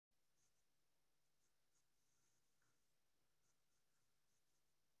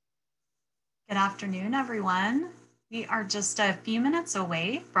Good afternoon, everyone. We are just a few minutes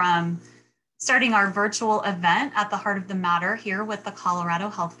away from starting our virtual event at the Heart of the Matter here with the Colorado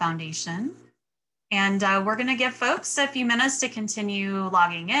Health Foundation. And we're going to give folks a few minutes to continue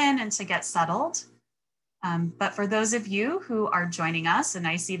logging in and to get settled. But for those of you who are joining us, and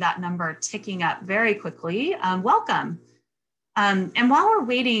I see that number ticking up very quickly, welcome. And while we're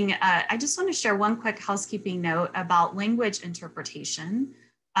waiting, I just want to share one quick housekeeping note about language interpretation.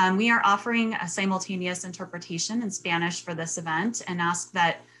 We are offering a simultaneous interpretation in Spanish for this event and ask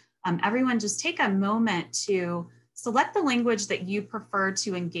that everyone just take a moment to select the language that you prefer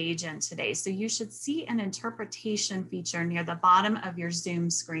to engage in today. So you should see an interpretation feature near the bottom of your Zoom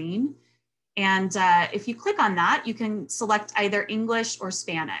screen. And if you click on that, you can select either English or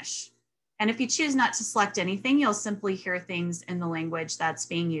Spanish. And if you choose not to select anything, you'll simply hear things in the language that's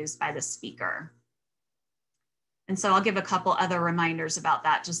being used by the speaker. And so I'll give a couple other reminders about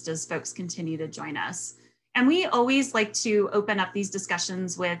that just as folks continue to join us. And we always like to open up these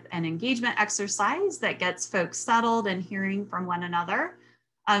discussions with an engagement exercise that gets folks settled and hearing from one another.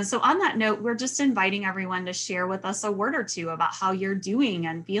 So on that note, we're just inviting everyone to share with us a word or two about how you're doing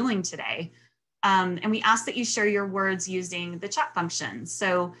and feeling today. And we ask that you share your words using the chat function.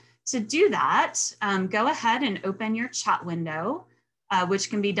 So to do that, go ahead and open your chat window, which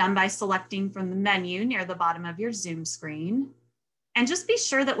can be done by selecting from the menu near the bottom of your Zoom screen. And just be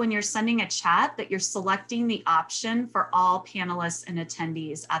sure that when you're sending a chat that you're selecting the option for all panelists and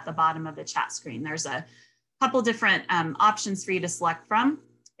attendees at the bottom of the chat screen. There's a couple different options for you to select from.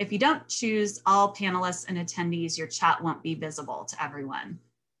 If you don't choose all panelists and attendees, your chat won't be visible to everyone.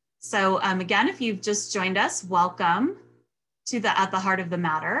 So again, if you've just joined us, welcome to At the Heart of the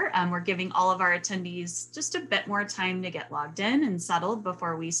Matter. We're giving all of our attendees just a bit more time to get logged in and settled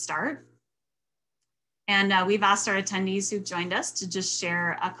before we start. And we've asked our attendees who've joined us to just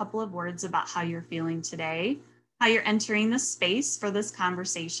share a couple of words about how you're feeling today, how you're entering the space for this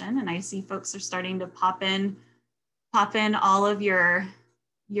conversation. And I see folks are starting to pop in all of your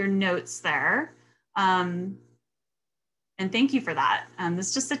notes there. And thank you for that. This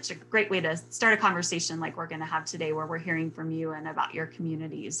is just such a great way to start a conversation like we're going to have today, where we're hearing from you and about your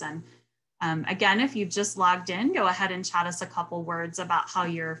communities. And again, if you've just logged in, go ahead and chat us a couple words about how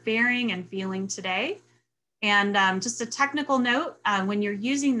you're faring and feeling today. And just a technical note, when you're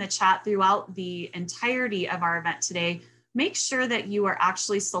using the chat throughout the entirety of our event today, make sure that you are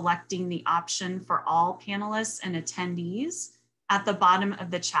actually selecting the option for all panelists and attendees at the bottom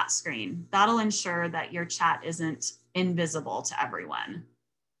of the chat screen. That'll ensure that your chat isn't invisible to everyone.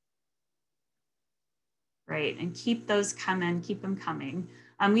 Great, and keep those coming, keep them coming.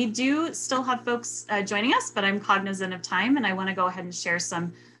 We do still have folks joining us, but I'm cognizant of time and I wanna go ahead and share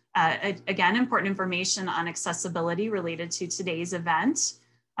some, again, important information on accessibility related to today's event.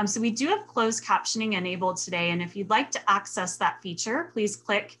 So we do have closed captioning enabled today, and if you'd like to access that feature, please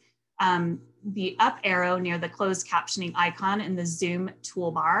click the up arrow near the closed captioning icon in the Zoom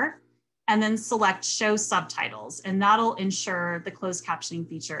toolbar, and then select Show Subtitles, and that'll ensure the closed captioning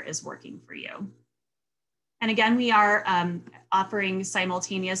feature is working for you. And again, we are offering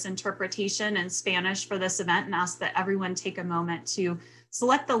simultaneous interpretation in Spanish for this event, and ask that everyone take a moment to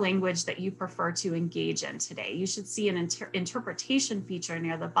select the language that you prefer to engage in today. You should see an interpretation feature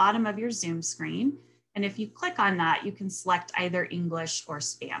near the bottom of your Zoom screen. And if you click on that, you can select either English or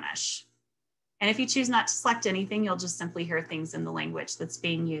Spanish. And if you choose not to select anything, you'll just simply hear things in the language that's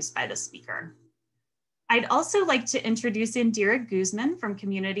being used by the speaker. I'd also like to introduce Indira Guzman from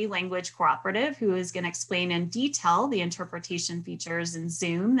Community Language Cooperative, who is going to explain in detail the interpretation features in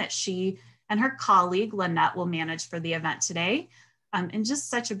Zoom that she and her colleague Lynette will manage for the event today. And just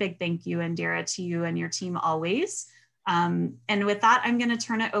such a big thank you, Indira, to you and your team always. And with that, I'm going to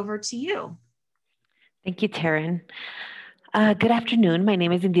turn it over to you. Thank you, Taryn. Good afternoon. My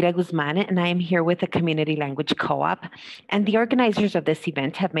name is Indira Guzman, and I am here with the Community Language Co-op. And the organizers of this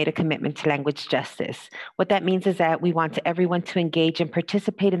event have made a commitment to language justice. What that means is that we want everyone to engage and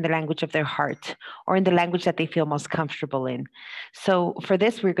participate in the language of their heart, or in the language that they feel most comfortable in. So for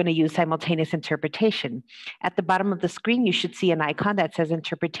this, we're going to use simultaneous interpretation. At the bottom of the screen, you should see an icon that says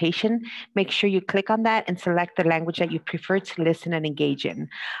interpretation. Make sure you click on that and select the language that you prefer to listen and engage in.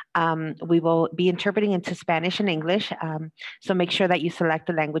 We will be interpreting into Spanish and English. So make sure that you select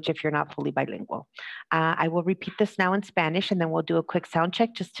the language if you're not fully bilingual. I will repeat this now in Spanish, and then we'll do a quick sound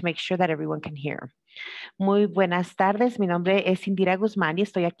check just to make sure that everyone can hear. Muy buenas tardes, mi nombre es Indira Guzmán y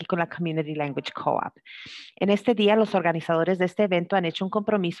estoy aquí con la Community Language Co-op. En este día, los organizadores de este evento han hecho un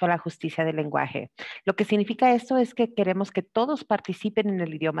compromiso a la justicia del lenguaje. Lo que significa esto es que queremos que todos participen en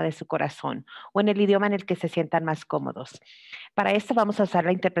el idioma de su corazón o en el idioma en el que se sientan más cómodos. Para esto vamos a usar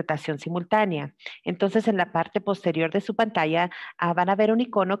la interpretación simultánea. Entonces, en la parte posterior de su pantalla van a ver un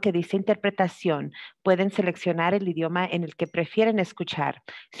icono que dice interpretación. Pueden seleccionar el idioma en el que prefieren escuchar.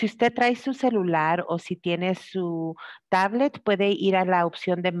 Si usted trae su celular o si tiene su tablet, puede ir a la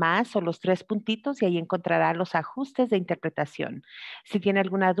opción de más o los tres puntitos y ahí encontrará los ajustes de interpretación. Si tiene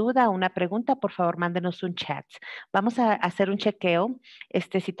alguna duda o una pregunta, por favor, mándenos un chat. Vamos a hacer un chequeo.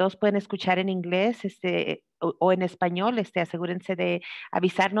 Si todos pueden escuchar en inglés, o en español, asegúrense de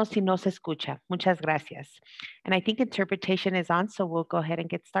avisarnos si no se escucha. Muchas gracias. And I think interpretation is on, so we'll go ahead and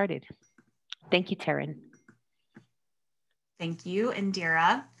get started. Thank you, Taryn. Thank you,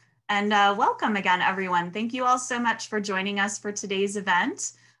 Indira. And welcome again, everyone. Thank you all so much for joining us for today's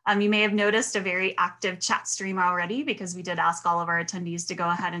event. You may have noticed a very active chat stream already because we did ask all of our attendees to go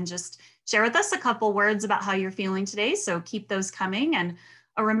ahead and just share with us a couple words about how you're feeling today. So keep those coming. And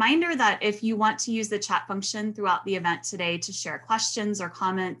a reminder that if you want to use the chat function throughout the event today to share questions or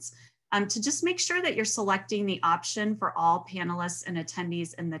comments, to just make sure that you're selecting the option for all panelists and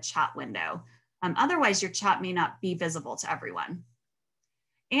attendees in the chat window. Otherwise, your chat may not be visible to everyone.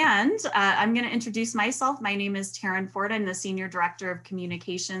 And I'm going to introduce myself. My name is Taryn Ford. I'm the Senior Director of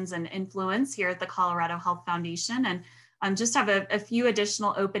Communications and Influence here at the Colorado Health Foundation. And just have a few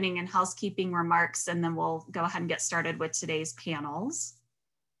additional opening and housekeeping remarks, and then we'll go ahead and get started with today's panels.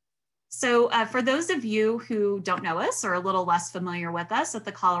 So for those of you who don't know us or a little less familiar with us at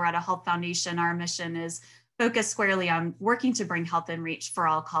the Colorado Health Foundation, our mission is focused squarely on working to bring health and reach for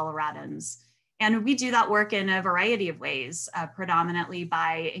all Coloradans. And we do that work in a variety of ways, predominantly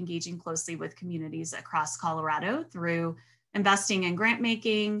by engaging closely with communities across Colorado through investing in grant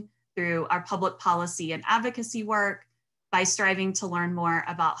making, through our public policy and advocacy work, by striving to learn more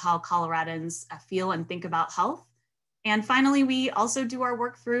about how Coloradans feel and think about health. And finally, we also do our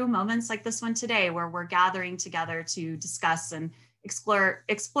work through moments like this one today, where we're gathering together to discuss and explore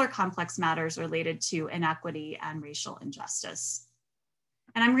complex matters related to inequity and racial injustice.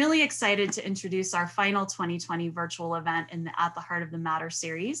 And I'm really excited to introduce our final 2020 virtual event in the At the Heart of the Matter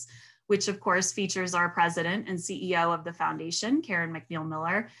series, which of course features our president and CEO of the foundation, Karen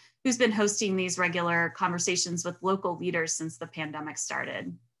McNeil-Miller, who's been hosting these regular conversations with local leaders since the pandemic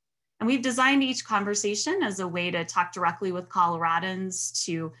started. And we've designed each conversation as a way to talk directly with Coloradans,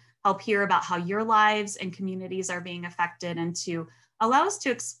 to help hear about how your lives and communities are being affected, and to allow us to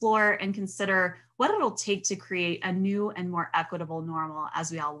explore and consider what it'll take to create a new and more equitable normal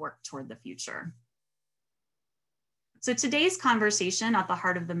as we all work toward the future. So today's conversation, At the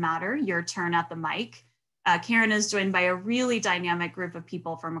Heart of the Matter, Your Turn at the Mic. Karen is joined by a really dynamic group of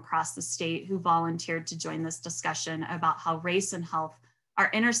people from across the state who volunteered to join this discussion about how race and health are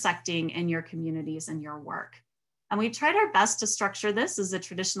intersecting in your communities and your work. And we tried our best to structure this as a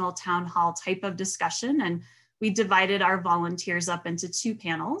traditional town hall type of discussion, and we divided our volunteers up into two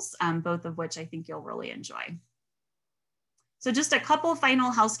panels, both of which I think you'll really enjoy. So just a couple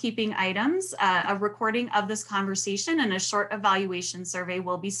final housekeeping items. A recording of this conversation and a short evaluation survey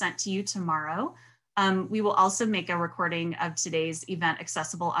will be sent to you tomorrow. We will also make a recording of today's event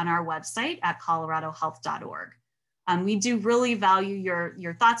accessible on our website at coloradohealth.org. We do really value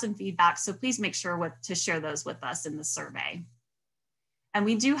your thoughts and feedback, so please make sure to share those with us in the survey. And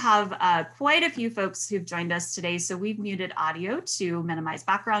we do have quite a few folks who've joined us today, so we've muted audio to minimize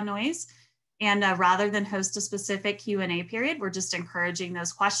background noise. And rather than host a specific Q&A period, we're just encouraging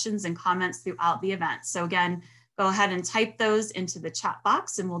those questions and comments throughout the event. So again, go ahead and type those into the chat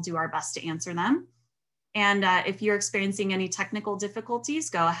box and we'll do our best to answer them. And if you're experiencing any technical difficulties,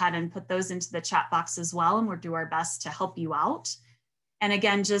 go ahead and put those into the chat box as well, and we'll do our best to help you out. And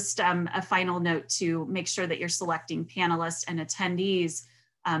again, just a final note to make sure that you're selecting panelists and attendees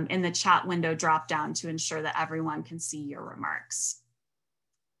in the chat window dropdown to ensure that everyone can see your remarks.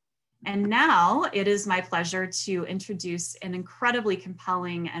 And now it is my pleasure to introduce an incredibly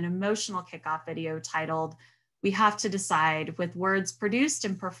compelling and emotional kickoff video titled "We Have to Decide," with words produced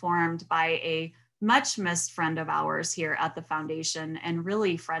and performed by a much missed friend of ours here at the foundation and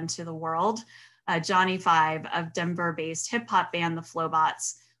really friend to the world, Johnny Five of Denver-based hip hop band The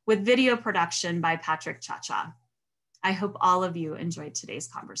Flowbots, with video production by Patrick Chacha. I hope all of you enjoyed today's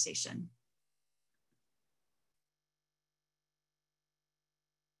conversation.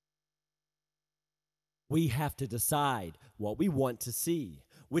 We have to decide what we want to see.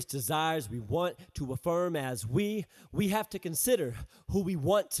 which desires we want to affirm as we have to consider who we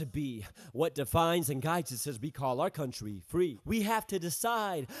want to be, what defines and guides us as we call our country free. We have to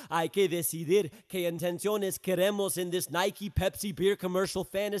decide, hay que decidir qué intenciones queremos in this Nike, Pepsi, beer commercial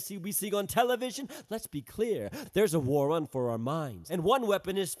fantasy we see on television. Let's be clear, there's a war on for our minds, and one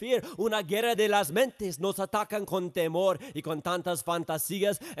weapon is fear. Una guerra de las mentes, nos atacan con temor y con tantas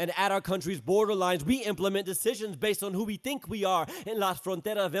fantasías, and at our country's borderlines we implement decisions based on who we think we are. En las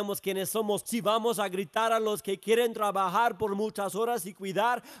fronteras vemos quiénes somos. Si vamos a gritar a los que quieren trabajar por muchas horas y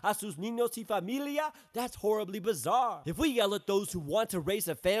cuidar a sus niños y familia, that's horribly bizarre. If we yell at those who want to raise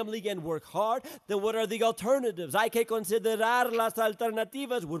a family and work hard, then what are the alternatives? Hay que considerar las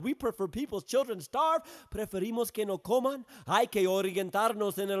alternativas. Would we prefer people's children starve? ¿Preferimos que no coman? Hay que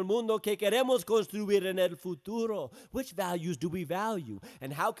orientarnos en el mundo que queremos construir en el futuro. Which values do we value?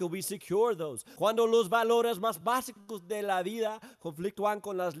 And how can we secure those? Cuando los valores más básicos de la vida conflictúan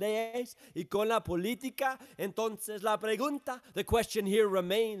con las leyes y con la política, entonces la pregunta, the question here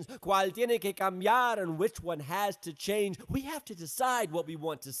remains, ¿cuál tiene que cambiar and which one has to change? We have to decide what we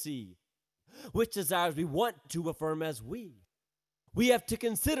want to see, which desires we want to affirm as we. We have to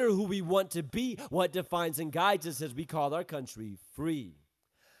consider who we want to be, what defines and guides us as we call our country free.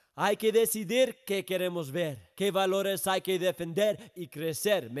 Hay que decidir qué queremos ver, qué valores hay que defender y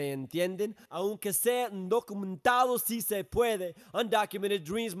crecer, ¿me entienden? Aunque sea documentado si se puede, undocumented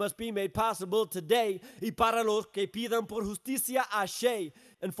dreams must be made possible today. Y para los que pidan por justicia, ashe.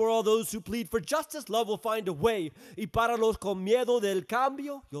 And for all those who plead for justice, love will find a way. Y para los con miedo del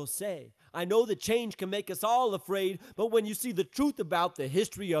cambio, yo sé. I know that change can make us all afraid, but when you see the truth about the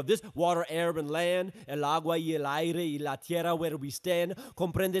history of this water, air, and land, el agua y el aire y la tierra where we stand,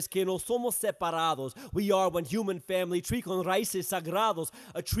 comprendes que no somos separados. We are one human family tree con raíces sagrados.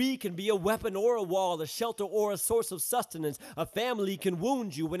 A tree can be a weapon or a wall, a shelter or a source of sustenance. A family can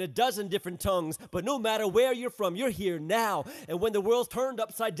wound you in a dozen different tongues, but no matter where you're from, you're here now. And when the world's turned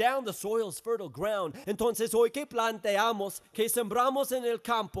upside down, the soil's fertile ground. Entonces hoy que planteamos, que sembramos en el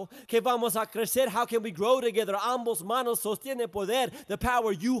campo, que vamos a crecer, how can we grow together? Ambos manos sostiene poder, the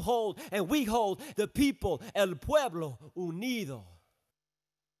power you hold and we hold, the people, el pueblo unido.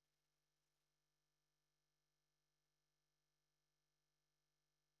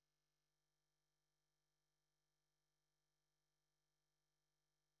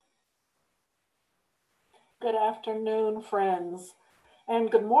 Good afternoon, friends, and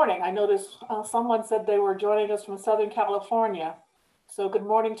good morning. I noticed someone said they were joining us from Southern California. So good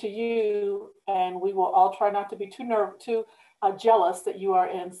morning to you, and we will all try not to be too jealous that you are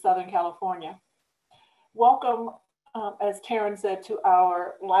in Southern California. Welcome, as Karen said, to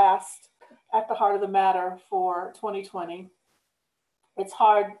our last At the Heart of the Matter for 2020. It's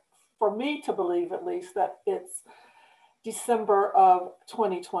hard for me to believe, at least, that it's December of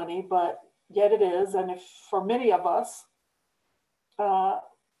 2020, but yet it is. And if for many of us, well,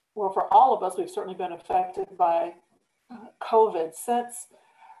 for all of us, we've certainly been affected by COVID since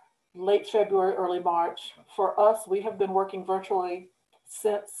late February, early March. For us, we have been working virtually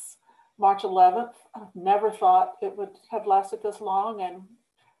since March 11th. I've never thought it would have lasted this long, and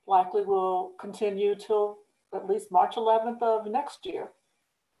likely will continue till at least March 11th of next year.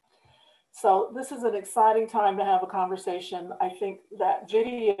 So this is an exciting time to have a conversation. I think that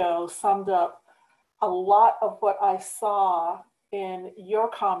video summed up a lot of what I saw in your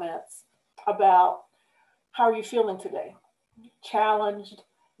comments about how are you feeling today? Challenged,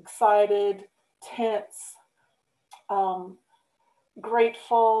 excited, tense,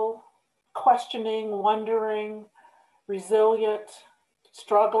 grateful, questioning, wondering, resilient,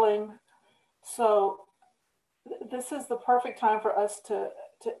 struggling. So this is the perfect time for us to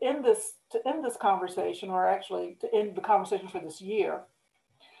end this conversation, or actually to end the conversation for this year.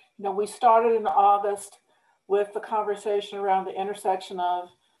 You know, we started in August with the conversation around the intersection of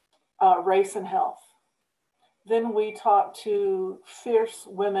race and health. Then we talked to fierce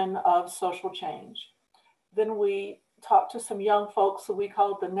women of social change. Then we talked to some young folks who we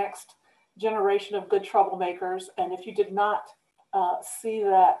called the next generation of good troublemakers. And if you did not see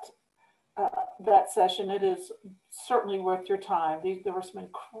that session, it is certainly worth your time. There were some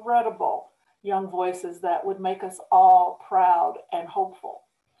incredible young voices that would make us all proud and hopeful.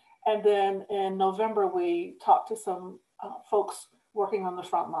 And then in November, we talked to some folks working on the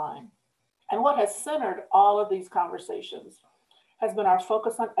front line. And what has centered all of these conversations has been our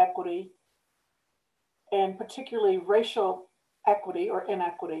focus on equity, and particularly racial equity or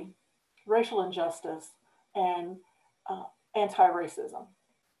inequity, racial injustice, and anti-racism.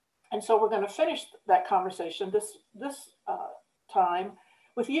 And so we're going to finish that conversation this time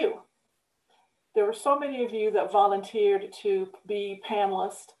with you. There were so many of you that volunteered to be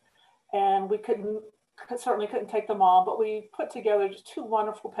panelists, and we certainly couldn't take them all, but we put together just two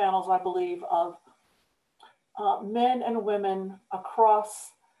wonderful panels, I believe, of men and women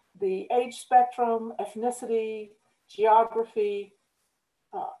across the age spectrum, ethnicity, geography,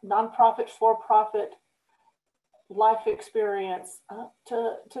 nonprofit, for-profit, life experience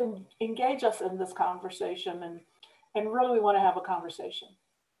to engage us in this conversation. And really we want to have a conversation.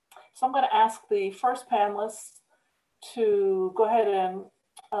 So I'm going to ask the first panelists to go ahead and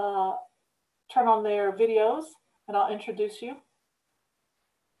turn on their videos, and I'll introduce you.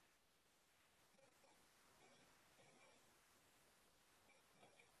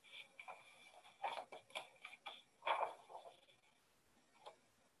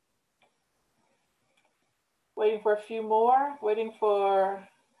 Waiting for a few more, waiting for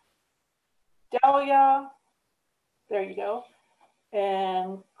Delia. There you go.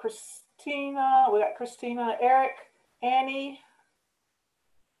 And Christina, we got Christina, Eric, Annie.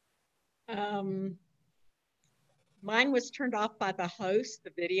 Mine was turned off by the host,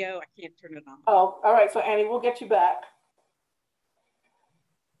 the video. I can't turn it on. Oh, all right. So Annie, we'll get you back.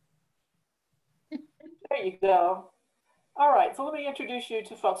 There you go. All right. So let me introduce you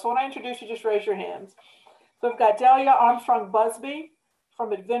to folks. So when I introduce you, just raise your hands. So we've got Delia Armstrong Busby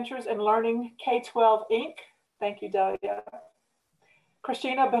from Adventures in Learning K-12 Inc. Thank you, Delia.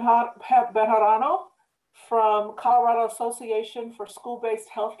 Christina Bejarano from Colorado Association for School-Based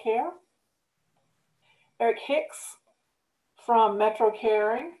Healthcare. Eric Hicks from Metro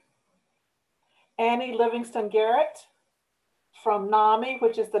Caring. Annie Livingston Garrett from NAMI,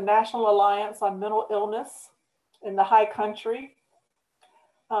 which is the National Alliance on Mental Illness in the High Country.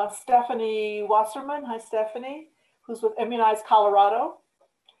 Stephanie Wasserman, hi Stephanie, who's with Immunize Colorado.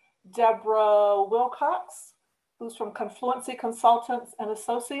 Deborah Wilcox, who's from Confluency Consultants and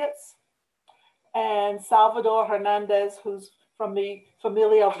Associates. And Salvador Hernandez, who's from the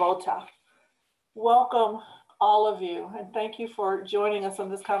Familia Vota. Welcome all of you, and thank you for joining us on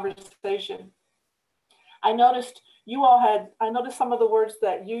this conversation. I noticed some of the words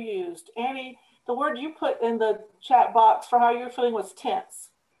that you used. Annie, the word you put in the chat box for how you're feeling was tense.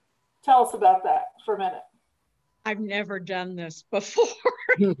 Tell us about that for a minute. I've never done this before.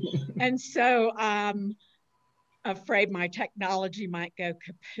 And so I'm afraid my technology might go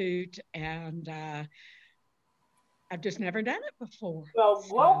kaput, and I've just never done it before. Well,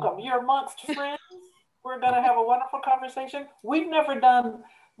 so. Welcome. You're amongst friends. We're going to have a wonderful conversation. We've never done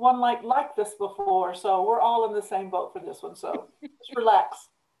one like this before, so we're all in the same boat for this one. So just relax.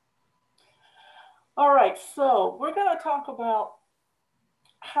 All right, so we're going to talk about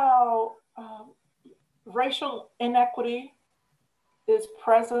how racial inequity is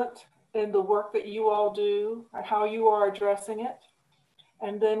present in the work that you all do, or how you are addressing it.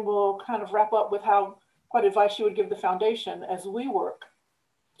 And then we'll kind of wrap up with what advice you would give the foundation as we work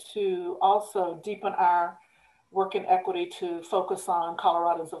to also deepen our work in equity to focus on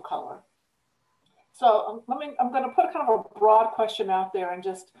Coloradans of color. So I'm going to put kind of a broad question out there and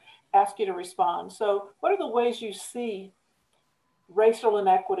just ask you to respond. So what are the ways you see racial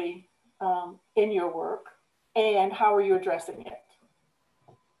inequity in your work, and how are you addressing it?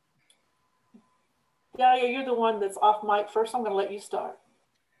 Delia, you're the one that's off mic first. I'm going to let you start.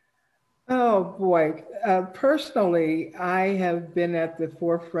 Oh boy. Personally, I have been at the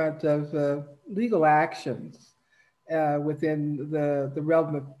forefront of legal actions within the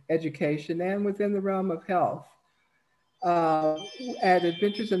realm of education and within the realm of health. At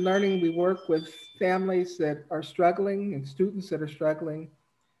Adventures in Learning, we work with families that are struggling and students that are struggling.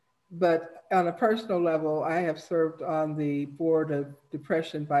 But on a personal level, I have served on the board of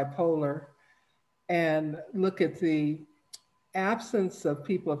Depression Bipolar and look at the absence of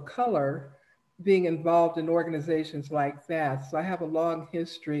people of color being involved in organizations like that. So I have a long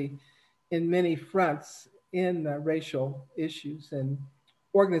history in many fronts in racial issues and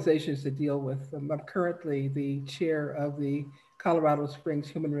organizations to deal with them. I'm currently the chair of the Colorado Springs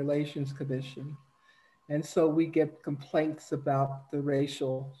Human Relations Commission. And so we get complaints about the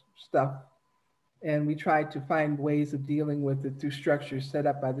racial stuff, and we try to find ways of dealing with it through structures set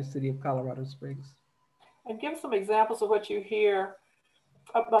up by the city of Colorado Springs. And give some examples of what you hear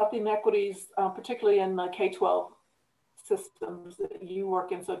about the inequities, particularly in the K-12 systems that you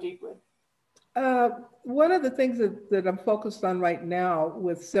work in so deeply. One of the things that I'm focused on right now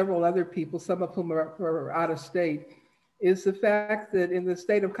with several other people, some of whom are out of state, is the fact that in the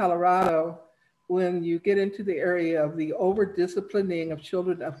state of Colorado, when you get into the area of the over-disciplining of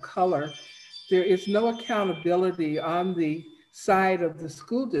children of color, there is no accountability on the side of the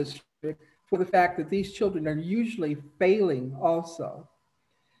school district for the fact that these children are usually failing also.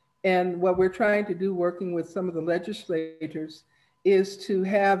 And what we're trying to do, working with some of the legislators, is to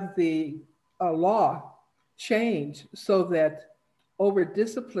have the law change so that over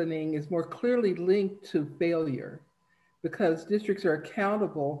disciplining is more clearly linked to failure, because districts are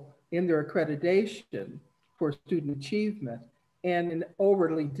accountable in their accreditation for student achievement. And an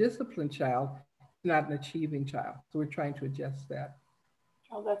overly disciplined child is not an achieving child. So we're trying to adjust that.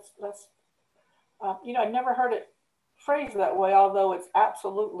 Oh, you know, I never heard it phrased that way, although it's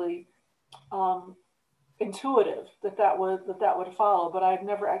absolutely intuitive that would follow. But I've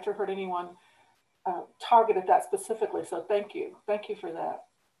never actually heard anyone target at that specifically. So thank you for that.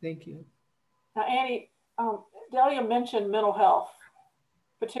 Thank you. Now, Annie, Delia mentioned mental health,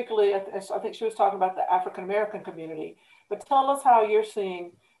 particularly, I think she was talking about the African American community. But tell us how you're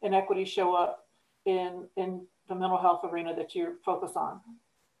seeing inequity show up in the mental health arena that you're focused on.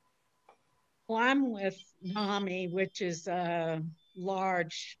 Well, I'm with NAMI, which is a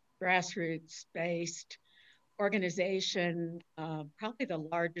large grassroots-based organization, probably the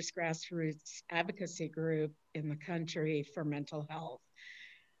largest grassroots advocacy group in the country for mental health.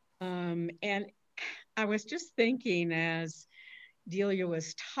 And I was just thinking as Delia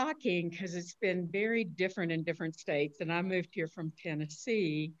was talking, because it's been very different in different states, and I moved here from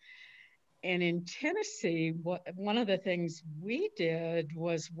Tennessee. And in Tennessee, one of the things we did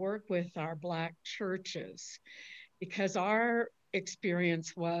was work with our Black churches, because our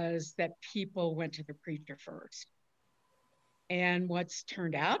experience was that people went to the preacher first. And what's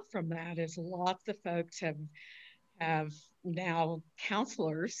turned out from that is lots of folks have now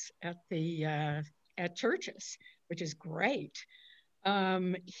counselors at churches, which is great.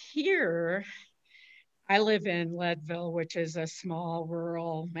 Here, I live in Leadville, which is a small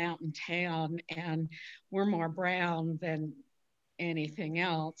rural mountain town, and we're more brown than anything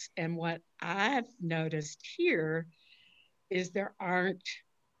else. And what I've noticed here is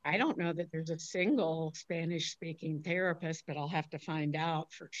I don't know that there's a single Spanish-speaking therapist, but I'll have to find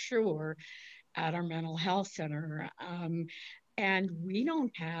out for sure at our mental health center. And we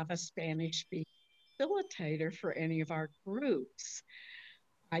don't have a Spanish-speaking facilitator for any of our groups.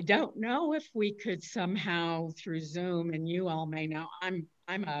 I don't know if we could somehow through Zoom, and you all may know, I'm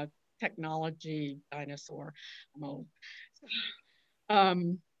a technology dinosaur. I'm old.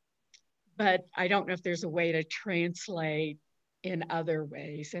 But I don't know if there's a way to translate in other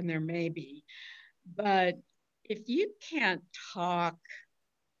ways, and there may be. But if you can't talk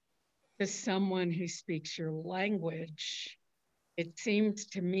to someone who speaks your language, it seems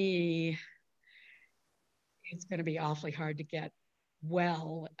to me it's going to be awfully hard to get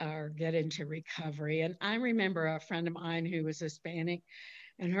well or get into recovery. And I remember a friend of mine who was Hispanic,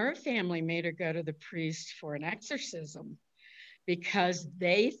 and her family made her go to the priest for an exorcism because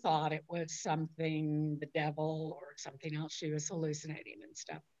they thought it was something, the devil or something else. She was hallucinating and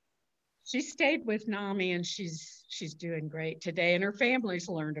stuff. She stayed with NAMI, and she's doing great today, and her family's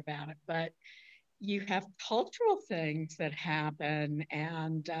learned about it. But you have cultural things that happen,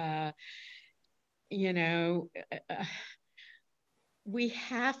 and you know, we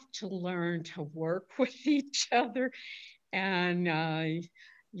have to learn to work with each other. And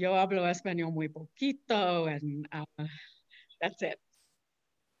yo hablo español muy poquito, and that's it.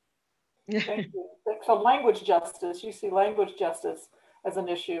 Thank you. So language justice, you see language justice as an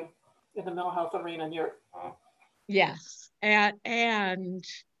issue in the mental health arena in Europe. Yes, and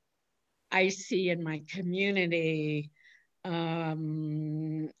I see in my community,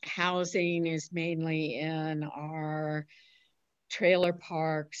 housing is mainly in our trailer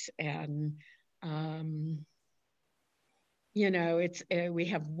parks, and you know, we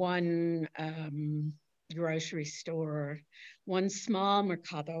have one grocery store, one small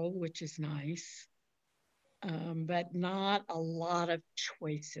mercado, which is nice, but not a lot of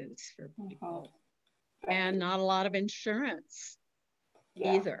choices for people, and not a lot of insurance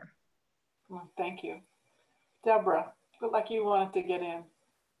either. Well, thank you. Deborah, looked like you wanted to get in.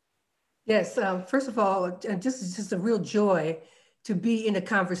 Yes, first of all, this is just a real joy to be in a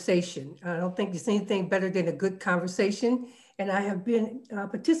conversation. I don't think there's anything better than a good conversation. And I have been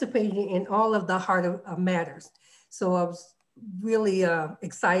participating in all of the Heart of Matters. So I was really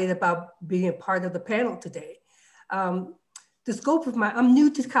excited about being a part of the panel today. The scope of I'm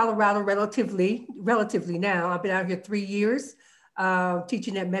new to Colorado relatively now. I've been out here 3 years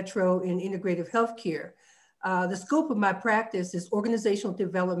teaching at Metro in integrative healthcare. The scope of my practice is organizational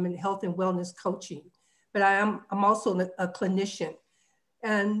development, health and wellness coaching, but I'm also a clinician.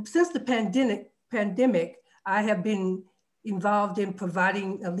 And since the pandemic, I have been involved in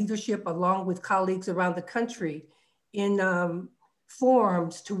providing leadership along with colleagues around the country in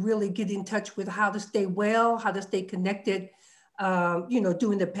forums to really get in touch with how to stay well, how to stay connected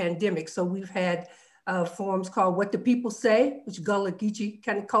during the pandemic. So we've had forums called What the People Say, which Gullah Geechee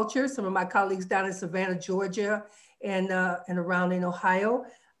kind of culture. Some of my colleagues down in Savannah, Georgia, and around in Ohio.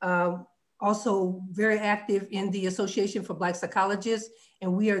 Also very active in the Association for Black Psychologists.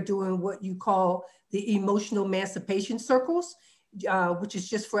 And we are doing what you call the emotional emancipation circles, which is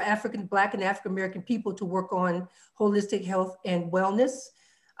just for Black and African-American people to work on holistic health and wellness.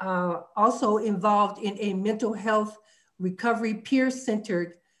 Also involved in a mental health recovery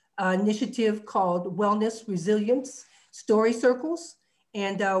peer-centered initiative called Wellness Resilience Story Circles.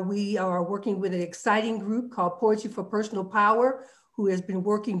 And we are working with an exciting group called Poetry for Personal Power, who has been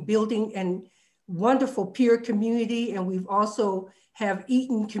working, building a wonderful peer community. And we've also have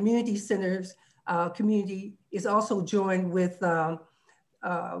Eaton Community Centers community is also joined with the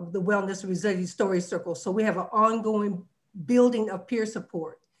Wellness Resilience Story Circle. So we have an ongoing building of peer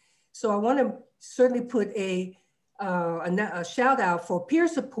support. So I want to certainly put a shout out for peer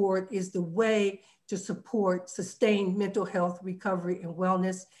support is the way to support sustained mental health recovery and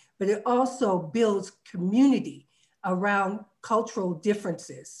wellness, but it also builds community around cultural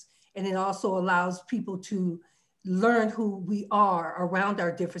differences. And it also allows people to learn who we are around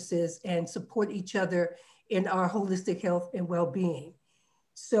our differences and support each other in our holistic health and well-being.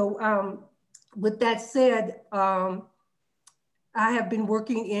 So with that said, I have been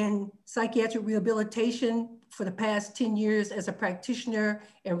working in psychiatric rehabilitation for the past 10 years as a practitioner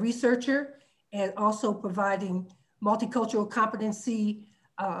and researcher, and also providing multicultural competency,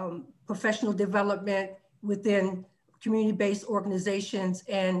 professional development within community-based organizations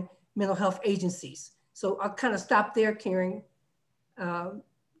and mental health agencies. So I'll kind of stop there, Karen.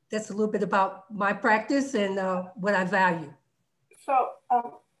 That's a little bit about my practice and what I value. So,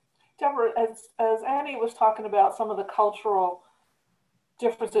 Deborah, as Annie was talking about some of the cultural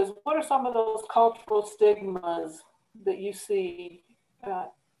differences, what are some of those cultural stigmas that you see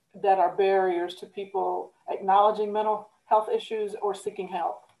that are barriers to people acknowledging mental health issues or seeking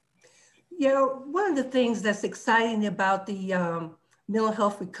help? You know, one of the things that's exciting about the mental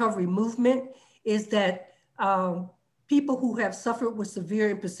health recovery movement is that people who have suffered with severe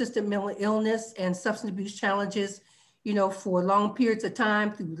and persistent mental illness and substance abuse challenges, you know, for long periods of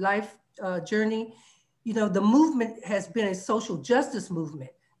time through life journey, you know, the movement has been a social justice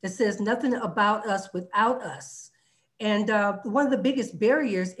movement that says nothing about us without us. And one of the biggest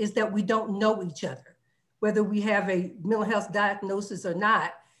barriers is that we don't know each other, whether we have a mental health diagnosis or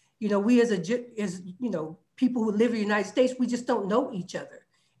not. You know, we as people who live in the United States, we just don't know each other.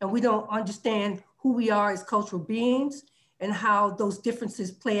 And we don't understand who we are as cultural beings and how those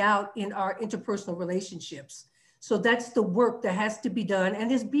differences play out in our interpersonal relationships. So that's the work that has to be done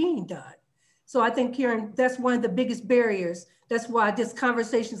and is being done. So I think, Karen, that's one of the biggest barriers. That's why this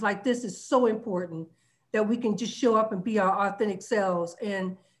conversations like this is so important, that we can just show up and be our authentic selves.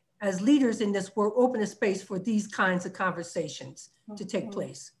 And as leaders in this work, open a space for these kinds of conversations to take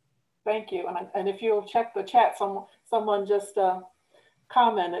place. Thank you. And if you'll check the chat, someone just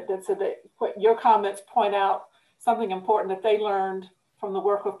commented that said that your comments point out something important that they learned from the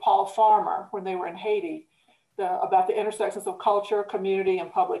work of Paul Farmer when they were in Haiti, about the intersections of culture, community,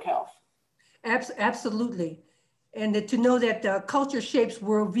 and public health. Absolutely. And to know that culture shapes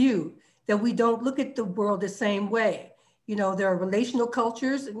worldview, that we don't look at the world the same way. You know, there are relational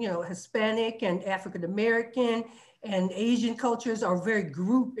cultures, you know, Hispanic and African-American and Asian cultures are very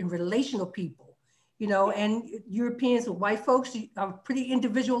group and relational people, you know, and Europeans and white folks are pretty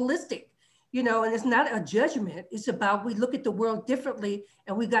individualistic, you know, and it's not a judgment. It's about, we look at the world differently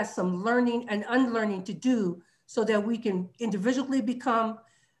and we got some learning and unlearning to do so that we can individually become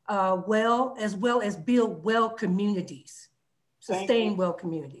well as build well communities, sustain well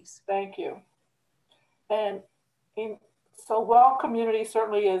communities. Thank you. And so well communities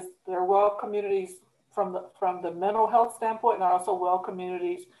certainly is, there are well communities from the mental health standpoint, and there are also well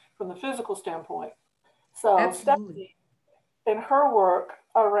communities from the physical standpoint. So Stephanie, in her work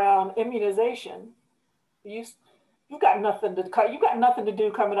around immunization, you've got nothing to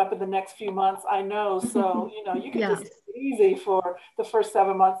do coming up in the next few months, I know. So, you know, you can just take it easy for the first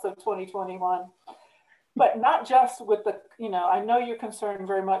 7 months of 2021. But not just with the, you know, I know you're concerned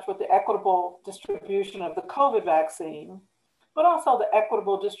very much with the equitable distribution of the COVID vaccine, but also the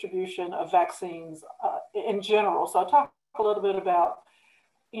equitable distribution of vaccines in general. So talk a little bit about,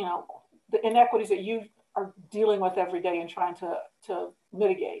 you know, the inequities that you are dealing with every day and trying to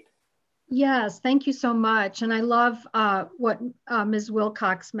mitigate. Yes, thank you so much. And I love what Ms.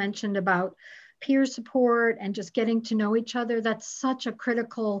 Wilcox mentioned about peer support and just getting to know each other. That's such a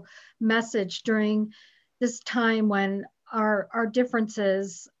critical message during this time when our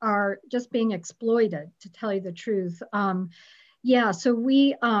differences are just being exploited, to tell you the truth. Yeah, so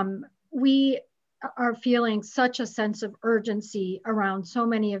we are feeling such a sense of urgency around so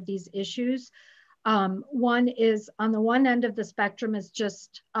many of these issues. One is on the one end of the spectrum is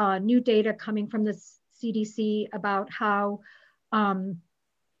just new data coming from the CDC about how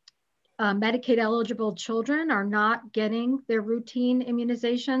Medicaid eligible children are not getting their routine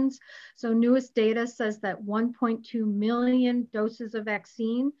immunizations. So newest data says that 1.2 million doses of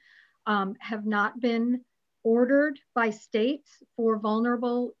vaccine have not been ordered by states for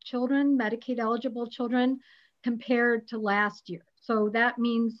vulnerable children, Medicaid eligible children, compared to last year. So that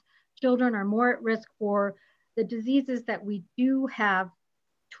means children are more at risk for the diseases that we do have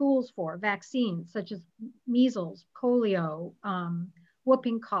tools for, vaccines such as measles, polio,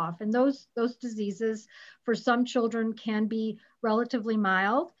 whooping cough, and those diseases for some children can be relatively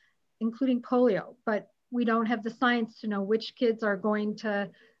mild, including polio, but we don't have the science to know which kids are going to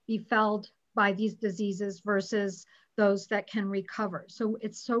be felled by these diseases versus those that can recover. So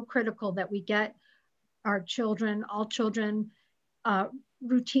it's so critical that we get our children, all children,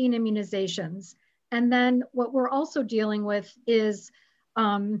 routine immunizations. And then what we're also dealing with is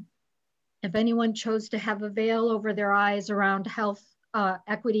if anyone chose to have a veil over their eyes around health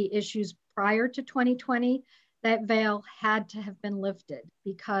equity issues prior to 2020, that veil had to have been lifted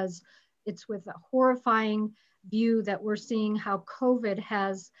because it's with a horrifying view that we're seeing how COVID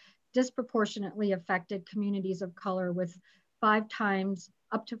has disproportionately affected communities of color with up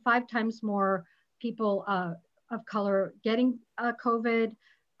to five times more people of color getting COVID,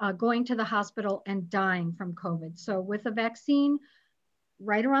 going to the hospital and dying from COVID. So with a vaccine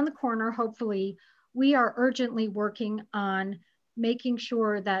right around the corner, hopefully, we are urgently working on making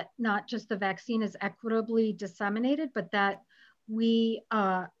sure that not just the vaccine is equitably disseminated, but that we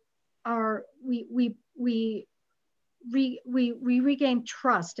regain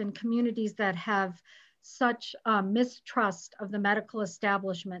trust in communities that have such mistrust of the medical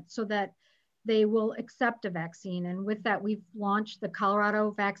establishment so that they will accept a vaccine. And with that, we've launched the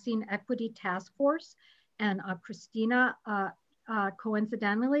Colorado Vaccine Equity Task Force, and Christina,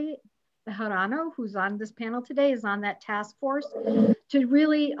 coincidentally, Bejarano, who's on this panel today, is on that task force to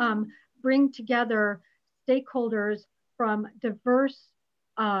really bring together stakeholders from diverse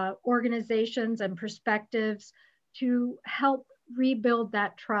organizations and perspectives to help rebuild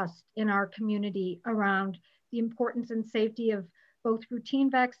that trust in our community around the importance and safety of both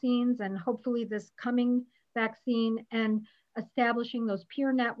routine vaccines and hopefully this coming vaccine, and establishing those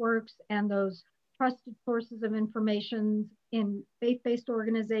peer networks and those trusted sources of information in faith-based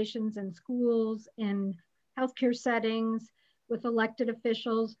organizations and schools, in healthcare settings, with elected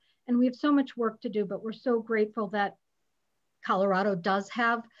officials. And we have so much work to do, but we're so grateful that Colorado does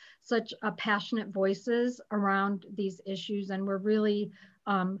have such passionate voices around these issues. And we're really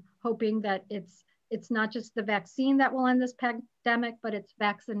hoping that it's not just the vaccine that will end this pandemic, but it's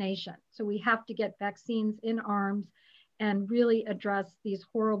vaccination. So we have to get vaccines in arms and really address these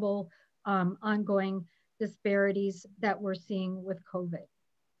horrible ongoing disparities that we're seeing with COVID.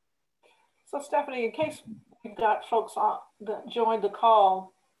 So Stephanie, in case you've got folks that joined the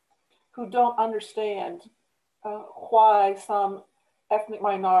call who don't understand why some ethnic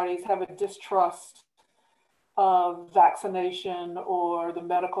minorities have a distrust of vaccination or the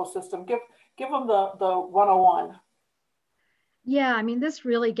medical system, give them the 101. Yeah, I mean, this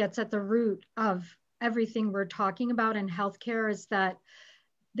really gets at the root of everything we're talking about in healthcare, is that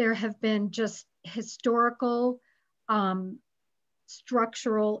there have been just historical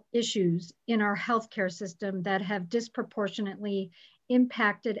structural issues in our healthcare system that have disproportionately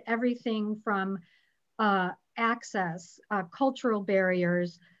impacted everything from access, cultural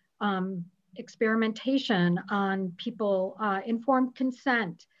barriers, experimentation on people, informed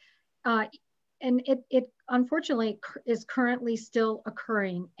consent. And it unfortunately is currently still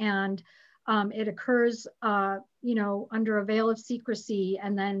occurring. And it occurs, under a veil of secrecy,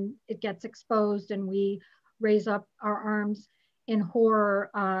 and then it gets exposed and we raise up our arms in horror,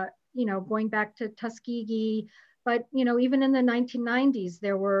 going back to Tuskegee. But, even in the 1990s,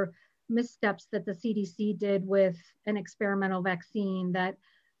 there were missteps that the CDC did with an experimental vaccine that,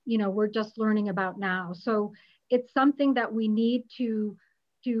 we're just learning about now. So it's something that we need to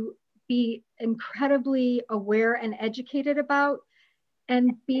be incredibly aware and educated about,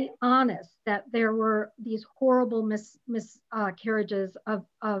 and be honest that there were these horrible miscarriages of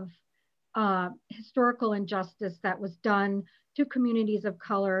historical injustice that was done to communities of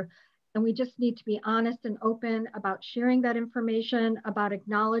color. And we just need to be honest and open about sharing that information, about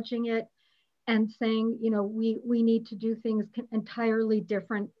acknowledging it, and saying, we need to do things entirely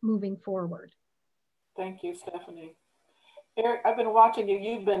different moving forward. Thank you, Stephanie. Eric, I've been watching you.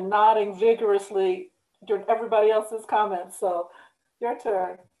 You've been nodding vigorously during everybody else's comments. So your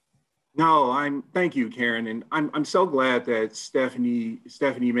turn. No, thank you, Karen, and I'm so glad that Stephanie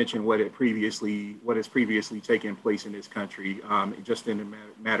mentioned what has previously taken place in this country, just in the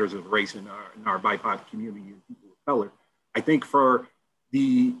matters of race in our BIPOC community and people of color. I think for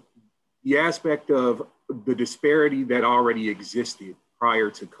the aspect of the disparity that already existed prior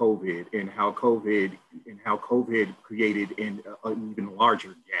to COVID and how COVID created an even larger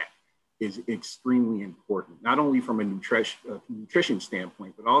gap is extremely important, not only from a nutrition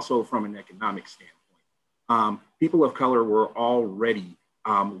standpoint, but also from an economic standpoint. People of color were already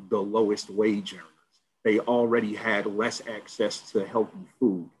the lowest wage earners. They already had less access to healthy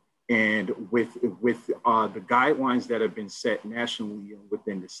food. And with the guidelines that have been set nationally and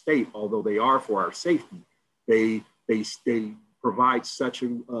within the state, although they are for our safety, they provide such a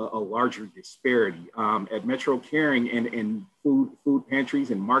larger disparity. At Metro Caring and food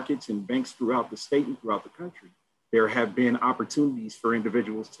pantries and markets and banks throughout the state and throughout the country, there have been opportunities for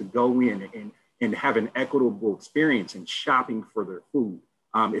individuals to go in and have an equitable experience in shopping for their food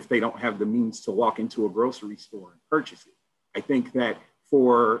if they don't have the means to walk into a grocery store and purchase it. I think that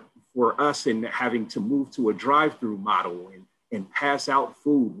for us in having to move to a drive-through model and pass out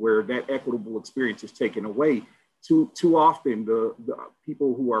food where that equitable experience is taken away, too often the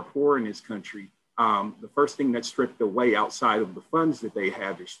people who are poor in this country, the first thing that's stripped away outside of the funds that they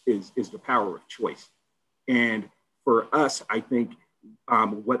have is the power of choice. And for us, I think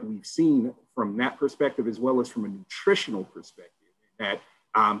what we've seen from that perspective, as well as from a nutritional perspective, that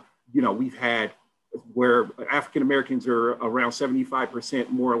we've had where African Americans are around 75%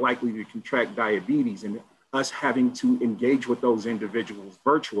 more likely to contract diabetes, and us having to engage with those individuals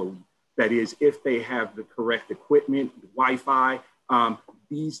virtually. That is, if they have the correct equipment, Wi-Fi,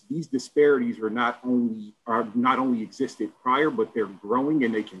 these disparities are not only existed prior, but they're growing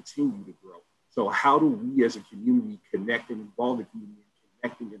and they continue to grow. So how do we as a community connect and involve the community in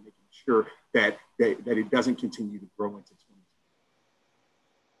connecting and making sure that it doesn't continue to grow into 2020?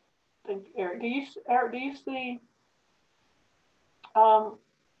 Thank you, Eric. Do you see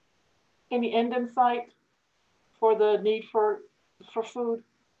any end in sight for the need for food?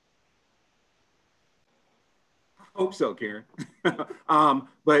 I hope so, Karen.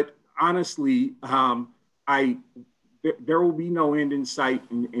 But honestly, there will be no end in sight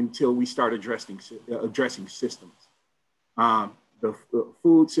until we start addressing systems. The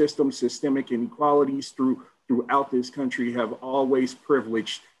food system, systemic inequalities throughout this country have always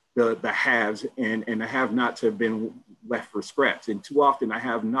privileged the haves, and the have-nots have been left for scraps. And too often the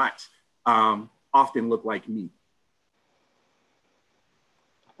have-nots often look like me.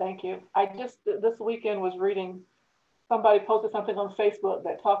 Thank you. I just this weekend was reading, somebody posted something on Facebook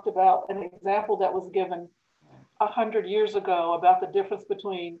that talked about an example that was given 100 years ago about the difference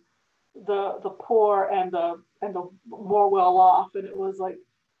between the poor and the more well off, and it was like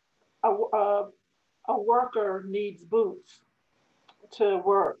a worker needs boots to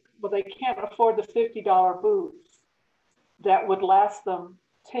work, but they can't afford the $50 boots that would last them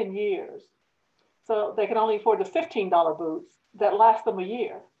 10 years. So they can only afford the $15 boots that last them a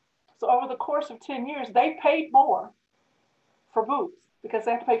year. So over the course of 10 years, they paid more for boots because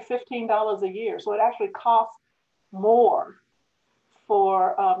they have to pay $15 a year. So it actually costs more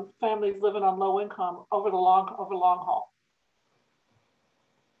for families living on low income over the long haul.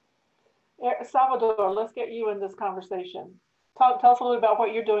 Salvador, let's get you in this conversation. Tell us a little bit about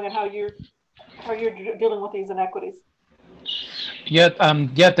what you're doing and how you're dealing with these inequities. Yeah,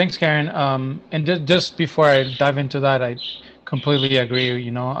 thanks, Karen. And just before I dive into that, I completely agree.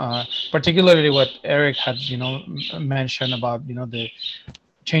 Particularly what Eric had, mentioned about, the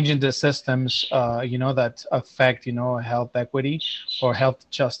changing the systems, that affect, health equity or health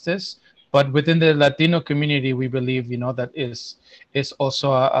justice. But within the Latino community, we believe, that is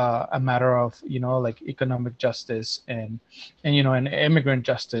also a matter of, like economic justice and immigrant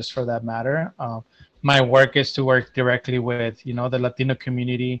justice for that matter. My work is to work directly with, the Latino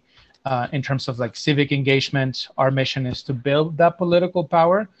community in terms of like civic engagement. Our mission is to build that political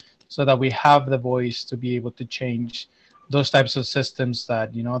power so that we have the voice to be able to change those types of systems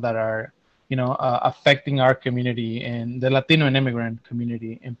that, that are, affecting our community and the Latino and immigrant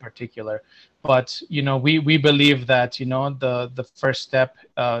community in particular. But, we believe that, the first step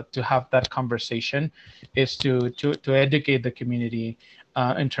to have that conversation is to educate the community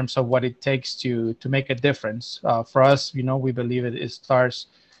in terms of what it takes to make a difference. For us, we believe it starts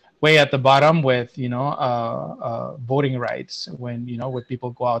way at the bottom with, voting rights. When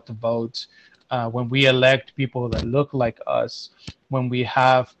people go out to vote, when we elect people that look like us, when we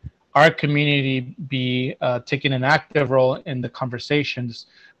have our community be taking an active role in the conversations,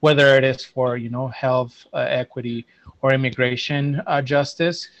 whether it is for health equity or immigration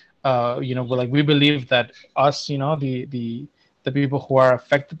justice. Like we believe that us, the people who are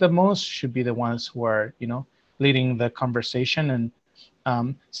affected the most should be the ones who are leading the conversation.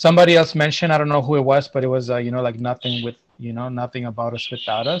 And somebody else mentioned, I don't know who it was, but it was like nothing with nothing about us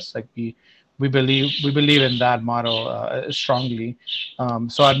without us. Like we believe in that motto strongly.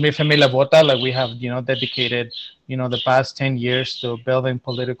 So at Mi Familia Vota, like we have dedicated the past 10 years to building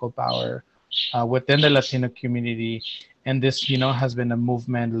political power within the Latino community, and this has been a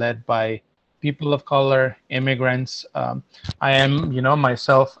movement led by people of color, immigrants. I am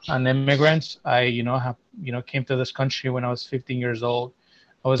myself an immigrant. I have came to this country when I was 15 years old.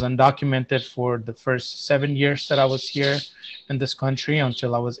 I was undocumented for the first 7 years that I was here in this country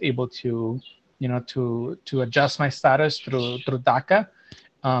until I was able to, to adjust my status through DACA.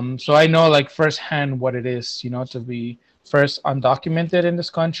 So I know like firsthand what it is, to be first undocumented in this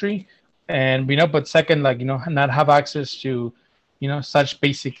country, and but second, like not have access to, such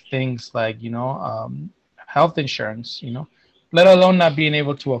basic things like health insurance, let alone not being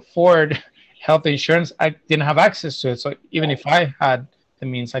able to afford health insurance. I didn't have access to it, so even if I had the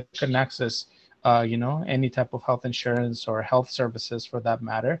means, I couldn't access, any type of health insurance or health services for that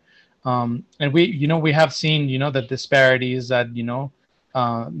matter. And we have seen, the disparities that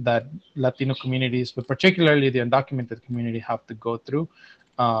that Latino communities, but particularly the undocumented community, have to go through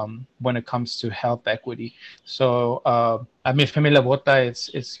when it comes to health equity. So at Mi Familia Vota,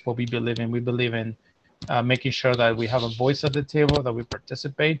 it's what we believe in. We believe in making sure that we have a voice at the table, that we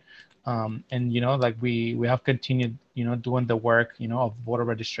participate, and like we have continued, doing the work, of voter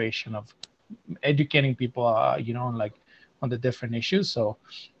registration, of educating people, like on the different issues. So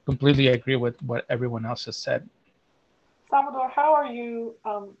completely agree with what everyone else has said. Salvador, how are you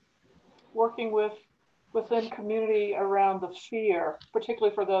working within community around the fear,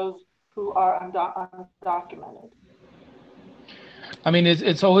 particularly for those who are undocumented? I mean,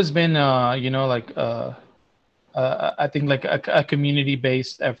 it's always been, like I think like a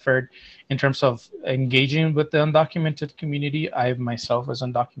community-based effort in terms of engaging with the undocumented community. I myself was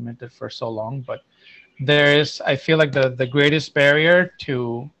undocumented for so long, but there is, I feel like the greatest barrier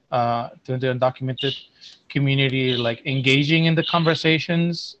to the undocumented community, like engaging in the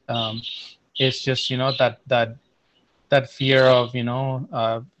conversations, is just that fear of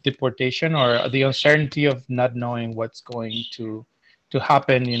deportation, or the uncertainty of not knowing what's going to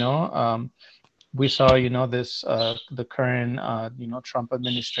happen. We saw this the current Trump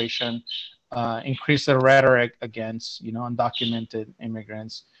administration increase the rhetoric against undocumented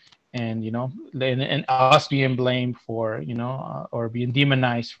immigrants, and and us being blamed for or being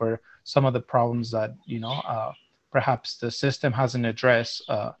demonized for some of the problems that perhaps the system hasn't addressed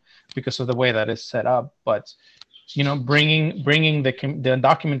because of the way that it's set up. But bringing the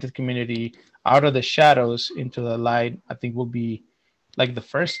undocumented community out of the shadows into the light, I think will be like the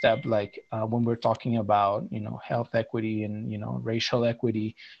first step, like when we're talking about health equity and racial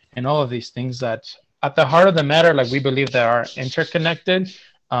equity and all of these things that at the heart of the matter, like we believe they are interconnected.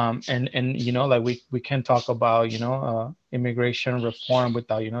 And like we can talk about immigration reform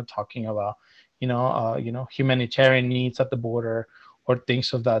without talking about humanitarian needs at the border or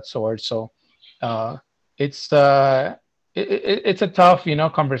things of that sort. So uh, it's it's a tough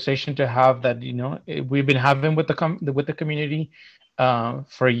conversation to have, that we've been having with with the community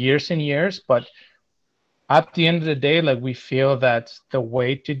for years and years. But at the end of the day, like we feel that the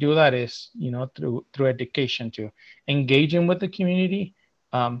way to do that is through education, to engaging with the community,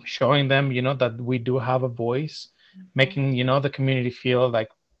 showing them that we do have a voice, making the community feel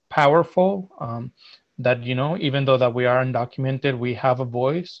like powerful, that even though that we are undocumented, we have a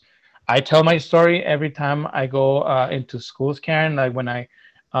voice. I tell my story every time I go into schools, Karen. Like when I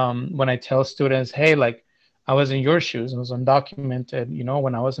tell students, hey, like I was in your shoes, I was undocumented,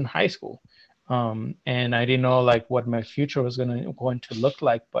 when I was in high school, and I didn't know like what my future was going to look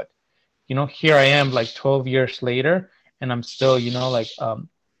like. But here I am, like 12 years later, and I'm still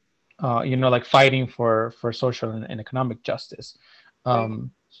like fighting for social and economic justice.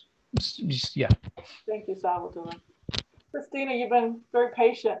 Um, yeah. Thank you, Salvador. Christina, you've been very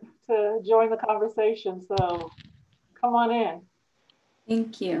patient to join the conversation, so come on in.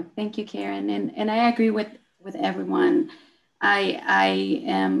 Thank you, Karen, and I agree with everyone. I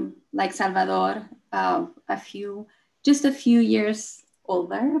am like Salvador, just a few years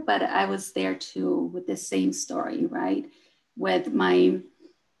older, but I was there too with the same story, right? With my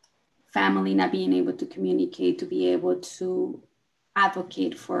family not being able to communicate, to be able to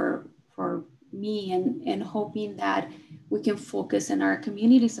advocate for me and hoping that we can focus in our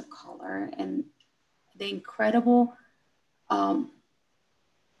communities of color and the incredible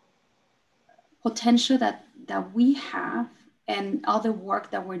potential that we have and all the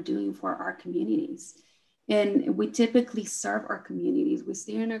work that we're doing for our communities. And we typically serve our communities. We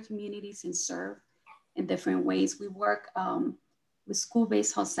stay in our communities and serve in different ways. We work with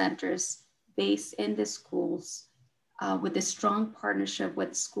school-based health centers based in the schools with a strong partnership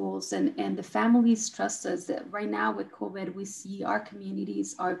with schools, and the families trust us. That right now with COVID, we see our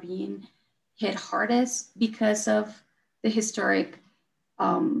communities are being hit hardest because of the historic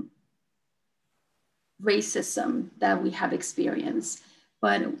racism that we have experienced.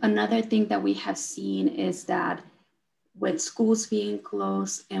 But another thing that we have seen is that with schools being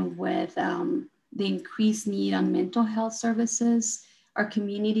closed and with the increased need on mental health services, our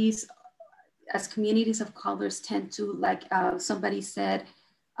communities, as communities of colors, tend to, like somebody said,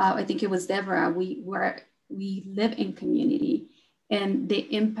 I think it was Deborah, we live in community, and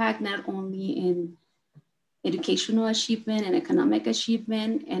the impact not only in educational achievement and economic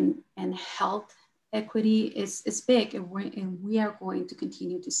achievement and health equity is big, and we are going to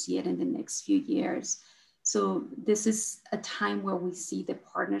continue to see it in the next few years. So this is a time where we see the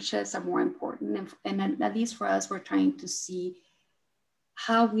partnerships are more important, and at least for us, we're trying to see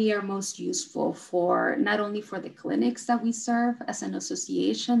how we are most useful for not only for the clinics that we serve as an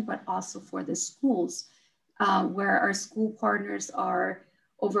association, but also for the schools, where our school partners are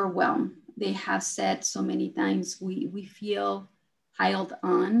overwhelmed. They have said so many times, we feel piled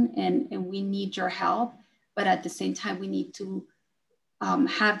on and we need your help, but at the same time, we need to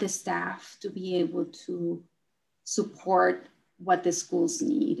have the staff to be able to support what the schools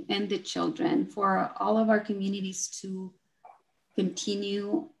need and the children, for all of our communities to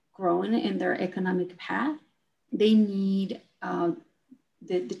continue growing in their economic path. They need,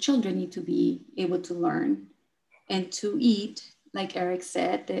 the children need to be able to learn and to eat, like Eric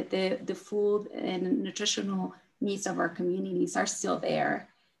said, the food and nutritional needs of our communities are still there.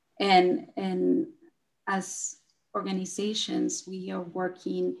 And as organizations, we are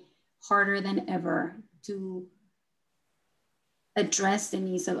working harder than ever to address the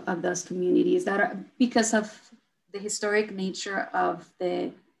needs of those communities that are, because of the historic nature of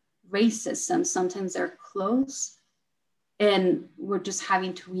the racism, sometimes they're close, and we're just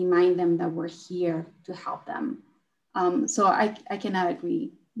having to remind them that we're here to help them. So I cannot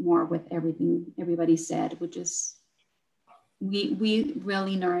agree more with everything everybody said, which is we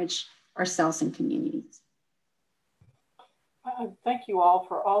really nourish ourselves and communities. Thank you all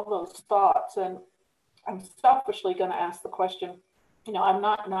for all those thoughts. And I'm selfishly going to ask the question, you know, I'm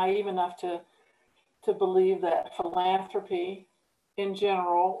not naive enough to believe that philanthropy in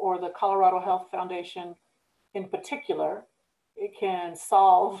general, or the Colorado Health Foundation in particular, it can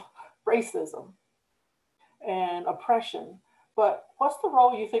solve racism and oppression. But what's the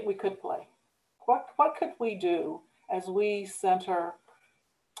role you think we could play? What could we do as we center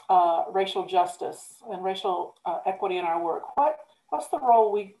racial justice and racial equity in our work? What's the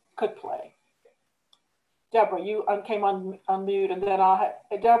role we could play? Deborah, you came on mute, and then I'll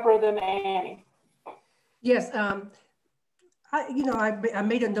have Deborah, then Annie. Yes, I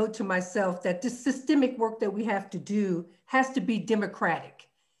made a note to myself that this systemic work that we have to do has to be democratic.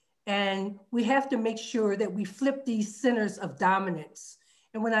 And we have to make sure that we flip these centers of dominance.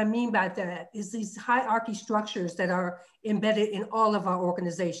 And what I mean by that is these hierarchy structures that are embedded in all of our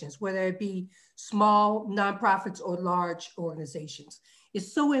organizations, whether it be small nonprofits or large organizations.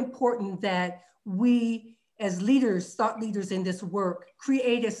 It's so important that we, as leaders, thought leaders in this work,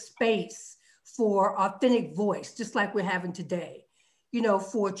 create a space for authentic voice, just like we're having today, you know,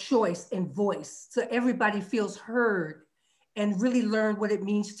 for choice and voice. So everybody feels heard and really learn what it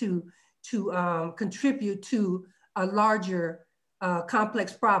means to contribute to a larger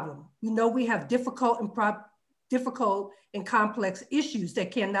complex problem. We know we have difficult and complex issues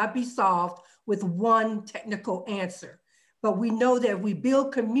that cannot be solved with one technical answer. But we know that if we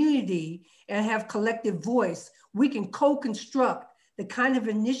build community and have collective voice, we can co-construct the kind of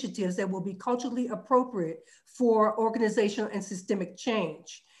initiatives that will be culturally appropriate for organizational and systemic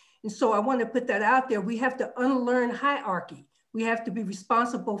change. And so I want to put that out there. We have to unlearn hierarchy. We have to be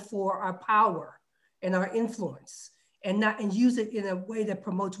responsible for our power and our influence, and use it in a way that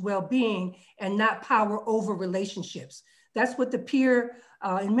promotes well-being and not power over relationships. That's what the peer,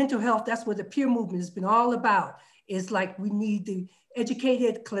 in mental health, that's what the peer movement has been all about. Is like we need the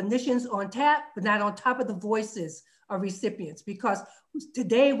educated clinicians on tap, but not on top of the voices of recipients. Because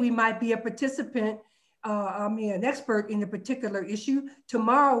today we might be a participant, an expert in a particular issue.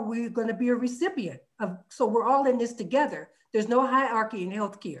 Tomorrow we're going to be a recipient of, so we're all in this together. There's no hierarchy in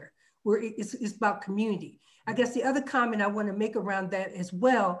healthcare. it's about community. I guess the other comment I want to make around that as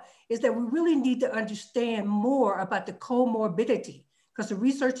well is that we really need to understand more about the comorbidity, because the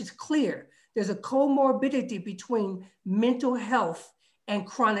research is clear. There's a comorbidity between mental health and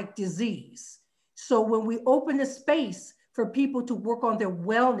chronic disease. So when we open a space for people to work on their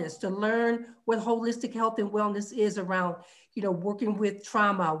wellness, to learn what holistic health and wellness is around, working with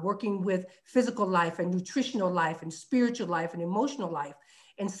trauma, working with physical life and nutritional life and spiritual life and emotional life,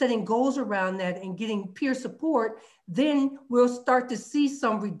 and setting goals around that and getting peer support, then we'll start to see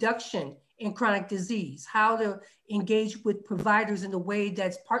some reduction in chronic disease, how to engage with providers in a way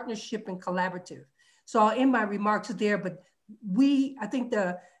that's partnership and collaborative. So I'll end my remarks there, but I think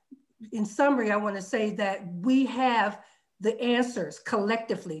in summary, I want to say that we have the answers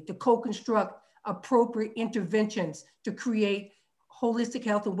collectively to co-construct appropriate interventions to create holistic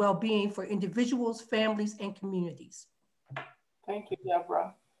health and well-being for individuals, families, and communities. Thank you,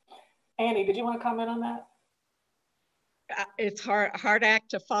 Deborah. Annie, did you want to comment on that? It's hard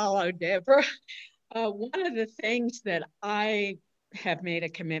act to follow, Deborah. One of the things that I have made a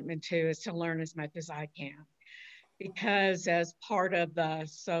commitment to is to learn as much as I can, because as part of the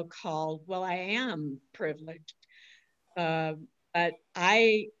so-called, well, I am privileged, but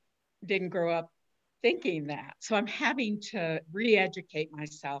I didn't grow up thinking that. So I'm having to re-educate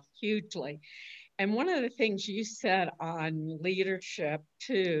myself hugely. And one of the things you said on leadership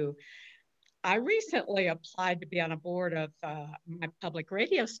too, I recently applied to be on a board of my public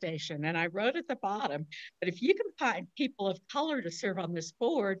radio station, and I wrote at the bottom, but if you can find people of color to serve on this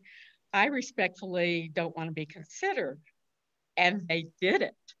board, I respectfully don't want to be considered. And they did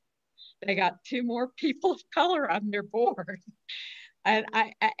it. They got 2 more people of color on their board. And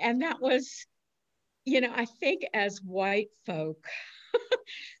that was, I think as white folk,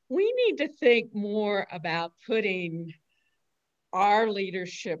 we need to think more about putting our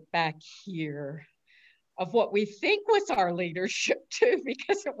leadership back here of what we think was our leadership too,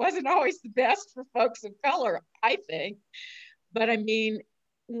 because it wasn't always the best for folks of color, I think. But I mean,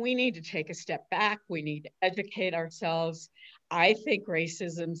 we need to take a step back. We need to educate ourselves. I think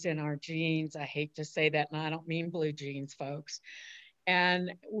racism's in our genes. I hate to say that, and I don't mean blue jeans, folks.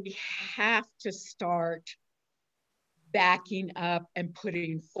 And we have to start backing up and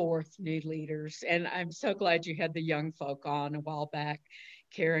putting forth new leaders. And I'm so glad you had the young folk on a while back,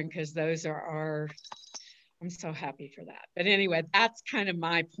 Karen, because those are I'm so happy for that. But anyway, that's kind of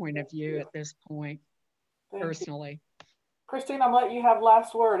my point of view at this point, personally. Christine, I'm gonna let you have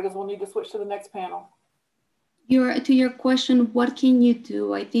last word because we'll need to switch to the next panel. To your question, what can you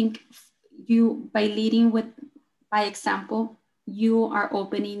do? I think by leading by example, you are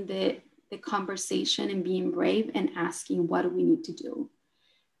opening the conversation and being brave and asking, what do we need to do?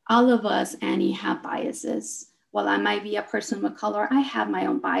 All of us, Annie, have biases. While I might be a person of color, I have my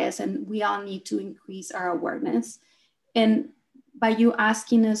own bias, and we all need to increase our awareness. And by you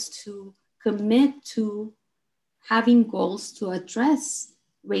asking us to commit to having goals to address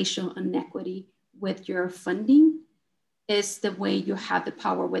racial inequity with your funding is the way you have the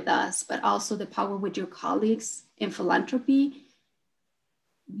power with us, but also the power with your colleagues in philanthropy.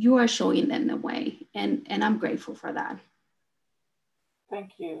 You are showing them the way, and I'm grateful for that.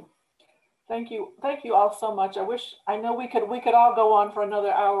 Thank you. Thank you. Thank you all so much. I know we could all go on for another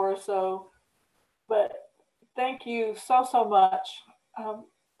hour or so, but thank you so much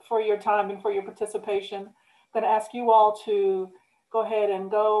for your time and for your participation. I'm going to ask you all to go ahead and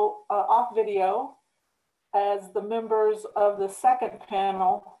go off video as the members of the second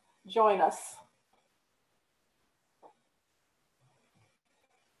panel join us.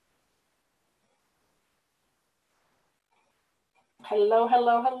 Hello,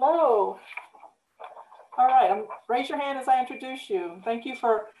 hello, hello. All right, raise your hand as I introduce you. Thank you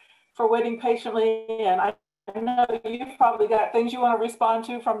for waiting patiently. And I know you've probably got things you want to respond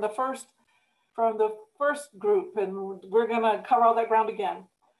to from the first group, and we're gonna cover all that ground again.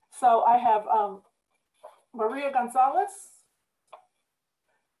 So I have Maria Gonzalez,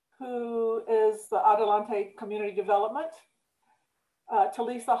 who is the Adelante Community Development,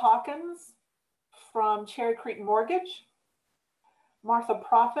 Talisa Hawkins from Cherry Creek Mortgage, Martha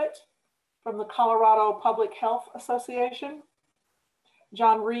Prophet from the Colorado Public Health Association,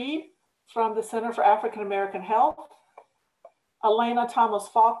 John Reed from the Center for African American Health, Elena Thomas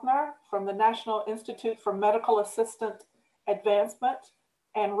Faulkner from the National Institute for Medical Assistant Advancement,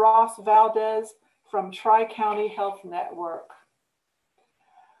 and Ross Valdez from Tri-County Health Network.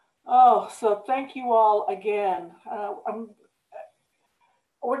 Oh, so thank you all again.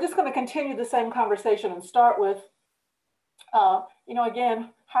 We're just going to continue the same conversation and start with, again,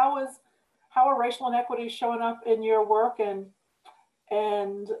 how are racial inequities showing up in your work, and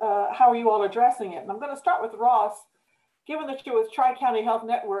and how are you all addressing it? And I'm going to start with Ross. Given that you're with Tri-County Health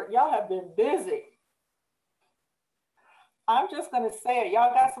Network, y'all have been busy. I'm just going to say it.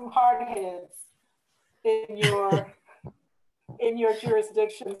 Y'all got some hard heads in your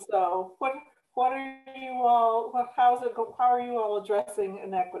jurisdiction. So what are you all? How are you all addressing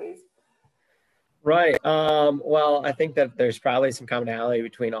inequities? Right. Well, I think that there's probably some commonality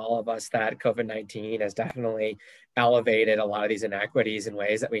between all of us that COVID-19 has definitely elevated a lot of these inequities in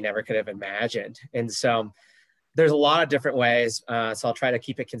ways that we never could have imagined. And so there's a lot of different ways. So I'll try to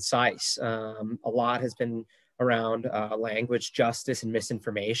keep it concise. A lot has been around language justice and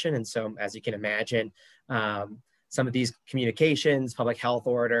misinformation. And so as you can imagine, some of these communications, public health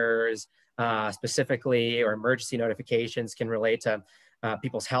orders, specifically, or emergency notifications can relate to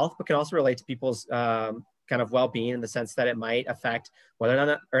people's health, but can also relate to people's kind of well-being in the sense that it might affect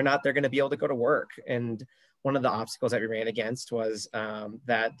whether or not they're going to be able to go to work. And one of the obstacles that we ran against was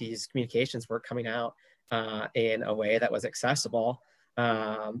that these communications were coming out in a way that was accessible.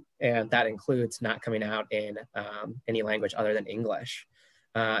 And that includes not coming out in any language other than English.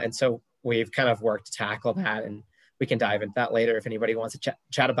 And so we've kind of worked to tackle that, and we can dive into that later if anybody wants to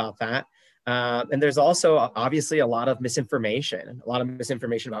chat about that. And there's also obviously a lot of misinformation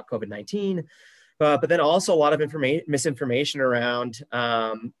about COVID-19, but then also a lot of misinformation around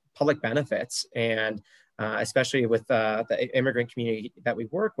public benefits. And especially with the immigrant community that we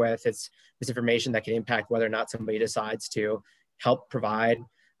work with, it's misinformation that can impact whether or not somebody decides to help provide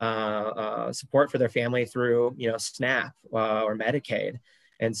support for their family through, SNAP or Medicaid.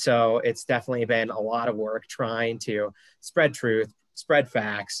 And so it's definitely been a lot of work trying to spread truth, spread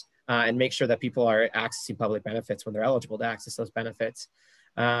facts, and make sure that people are accessing public benefits when they're eligible to access those benefits.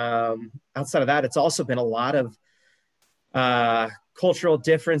 Outside of that, it's also been a lot of cultural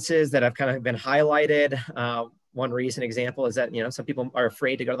differences that have kind of been highlighted. One recent example is that, some people are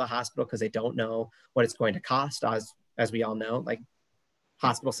afraid to go to the hospital because they don't know what it's going to cost. As we all know, like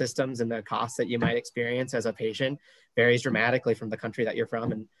hospital systems and the costs that you might experience as a patient varies dramatically from the country that you're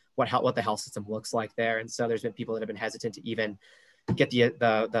from and what the health system looks like there. And so there's been people that have been hesitant to even get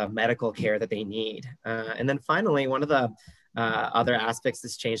the medical care that they need. And then finally, one of the other aspects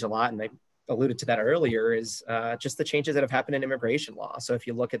that's changed a lot, and I alluded to that earlier, is just the changes that have happened in immigration law. So if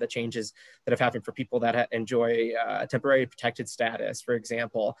you look at the changes that have happened for people that enjoy temporary protected status, for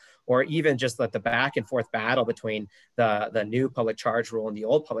example, or even just the back and forth battle between the new public charge rule and the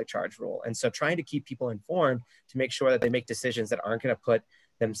old public charge rule. And so trying to keep people informed to make sure that they make decisions that aren't going to put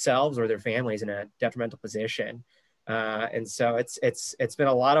themselves or their families in a detrimental position. And so it's been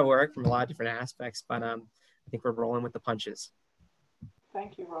a lot of work from a lot of different aspects, but I think we're rolling with the punches.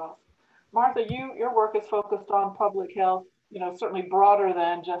 Thank you, Ross. Martha, your work is focused on public health, certainly broader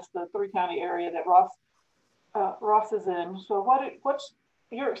than just the three-county area that Ross is in. So what's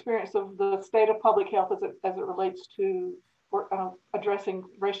your experience of the state of public health as it relates to addressing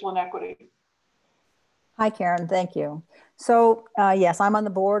racial inequity? Hi, Karen. Thank you. So yes, I'm on the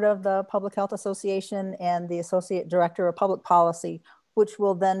board of the Public Health Association and the Associate Director of Public Policy, which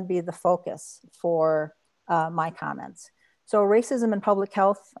will then be the focus for my comments. So racism in public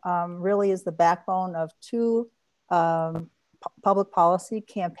health really is the backbone of two public policy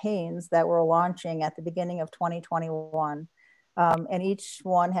campaigns that we're launching at the beginning of 2021. And each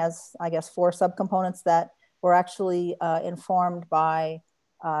one has, I guess, 4 subcomponents that were actually informed by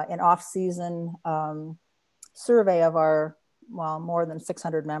an off-season survey of our, more than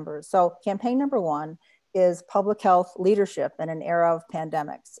 600 members. So campaign number 1 is public health leadership in an era of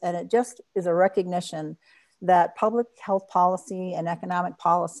pandemics. And it just is a recognition that public health policy and economic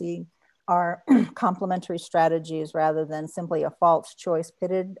policy are complementary strategies rather than simply a false choice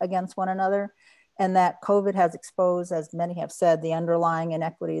pitted against one another. And that COVID has exposed, as many have said, the underlying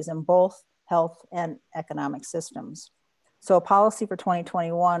inequities in both health and economic systems. So policy for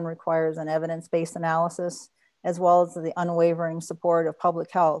 2021 requires an evidence-based analysis, as well as the unwavering support of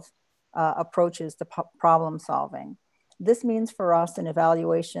public health approaches to problem solving. This means for us an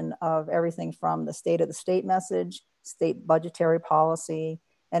evaluation of everything from the state of the state message, state budgetary policy,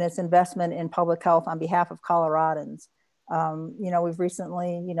 and its investment in public health on behalf of Coloradans. We've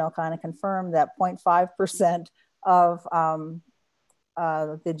recently, kind of confirmed that 0.5% of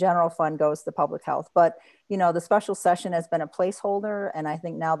the general fund goes to public health. But, the special session has been a placeholder, and I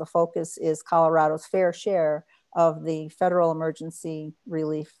think now the focus is Colorado's fair share of the federal emergency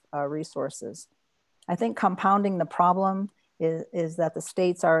relief resources. I think compounding the problem is that the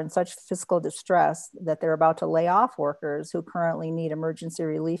states are in such fiscal distress that they're about to lay off workers who currently need emergency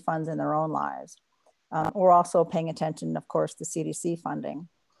relief funds in their own lives. We're also paying attention, of course, to CDC funding.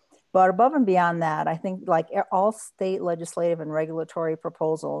 But above and beyond that, I think like all state legislative and regulatory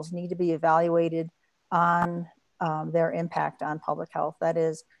proposals need to be evaluated on their impact on public health. That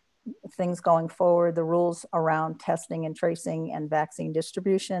is, things going forward, the rules around testing and tracing and vaccine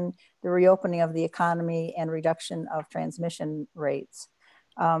distribution, the reopening of the economy, and reduction of transmission rates.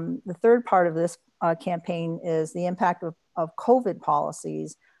 The third part of this campaign is the impact of COVID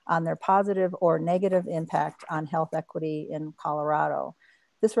policies on their positive or negative impact on health equity in Colorado.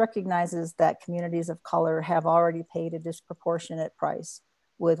 This recognizes that communities of color have already paid a disproportionate price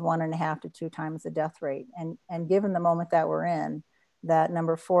with 1.5 to 2 times the death rate. And given the moment that we're in, that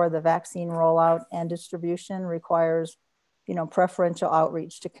number 4, the vaccine rollout and distribution requires, preferential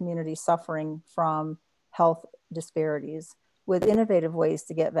outreach to communities suffering from health disparities with innovative ways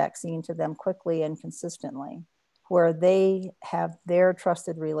to get vaccine to them quickly and consistently, where they have their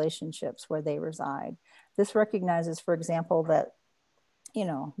trusted relationships where they reside. This recognizes, for example, that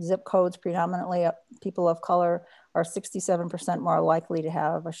zip codes predominantly people of color are 67% more likely to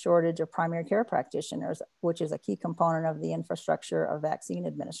have a shortage of primary care practitioners, which is a key component of the infrastructure of vaccine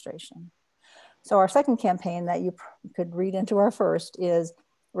administration. So our second campaign that you could read into our first is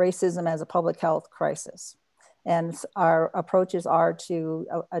racism as a public health crisis. And our approaches are to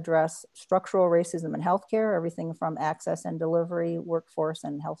address structural racism in healthcare, everything from access and delivery, workforce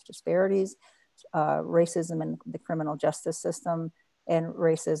and health disparities, racism in the criminal justice system, and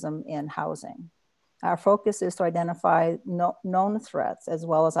racism in housing. Our focus is to identify known threats as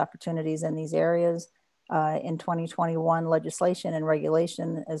well as opportunities in these areas in 2021 legislation and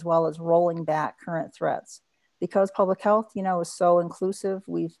regulation, as well as rolling back current threats. Because public health, is so inclusive,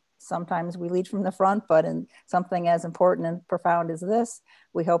 sometimes we lead from the front, but in something as important and profound as this,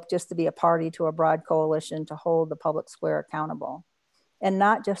 we hope just to be a party to a broad coalition to hold the public square accountable. And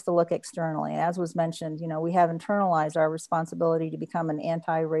not just to look externally. And as was mentioned, we have internalized our responsibility to become an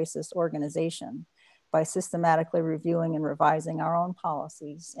anti-racist organization by systematically reviewing and revising our own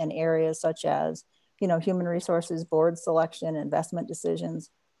policies in areas such as, human resources, board selection, investment decisions.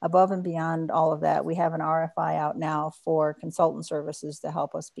 Above and beyond all of that, we have an RFI out now for consultant services to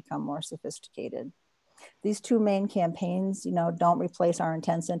help us become more sophisticated. These 2 main campaigns, don't replace our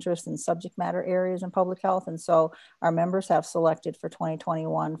intense interest in subject matter areas in public health. And so our members have selected for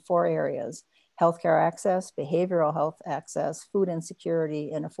 2021 4 areas: healthcare access, behavioral health access, food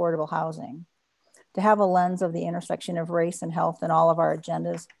insecurity, and affordable housing. To have a lens of the intersection of race and health in all of our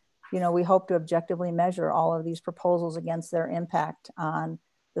agendas, we hope to objectively measure all of these proposals against their impact on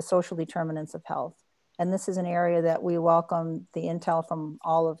the social determinants of health. And this is an area that we welcome the intel from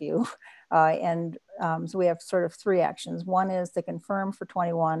all of you. So we have sort of 3 actions. One is to confirm for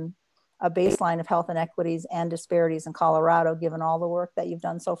 21 a baseline of health inequities and disparities in Colorado, given all the work that you've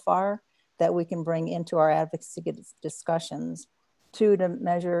done so far, that we can bring into our advocacy discussions. 2, to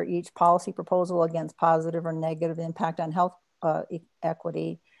measure each policy proposal against positive or negative impact on health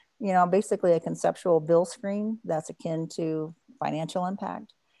equity. Basically a conceptual bill screen that's akin to financial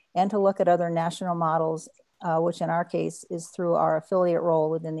impact. And to look at other national models, which in our case is through our affiliate role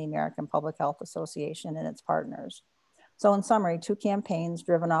within the American Public Health Association and its partners. So in summary, 2 campaigns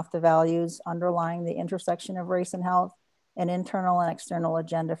driven off the values underlying the intersection of race and health, an internal and external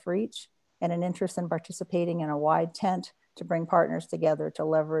agenda for each, and an interest in participating in a wide tent to bring partners together to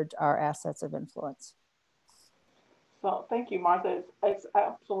leverage our assets of influence. So thank you, Martha. It's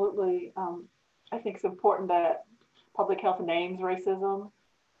absolutely, I think it's important that public health names racism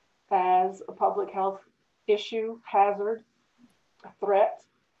as a public health issue, hazard, threat.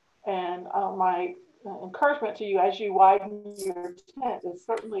 And my encouragement to you as you widen your tent is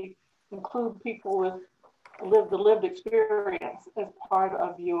certainly include people with the lived experience as part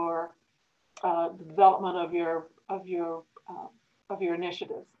of your development of your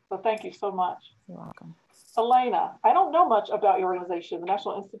initiatives. So thank you so much. You're welcome. Elena, I don't know much about your organization, the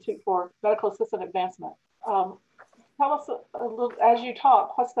National Institute for Medical Assistant Advancement. Tell us a little, as you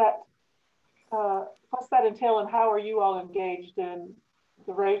talk, what's that entail, and how are you all engaged in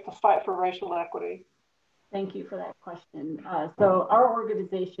the fight for racial equity? Thank you for that question. So our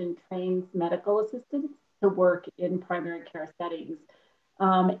organization trains medical assistants to work in primary care settings.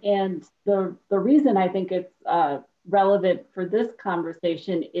 And the reason I think it's relevant for this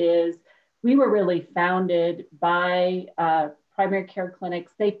conversation is we were really founded by primary care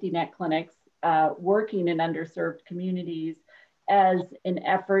clinics, safety net clinics, working in underserved communities as an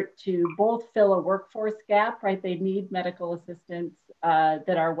effort to both fill a workforce gap, right? They need medical assistants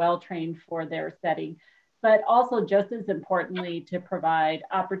that are well-trained for their setting, but also just as importantly to provide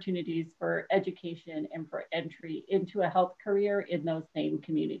opportunities for education and for entry into a health career in those same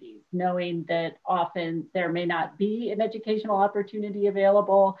communities, knowing that often there may not be an educational opportunity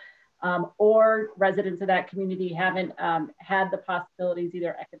available or residents of that community haven't had the possibilities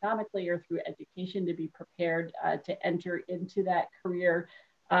either economically or through education to be prepared to enter into that career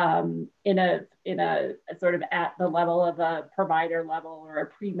in a sort of at the level of a provider level or a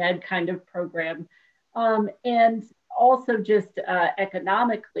pre-med kind of program. And also just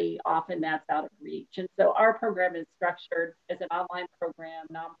economically, often that's out of reach. And so our program is structured as an online program,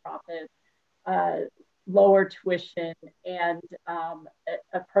 nonprofit, lower tuition, and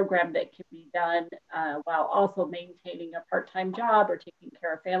a program that can be done while also maintaining a part-time job or taking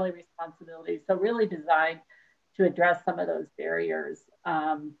care of family responsibilities. So really designed to address some of those barriers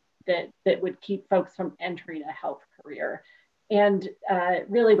that would keep folks from entering a health career. And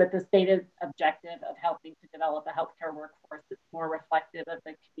really with the stated objective of helping to develop a healthcare workforce that's more reflective of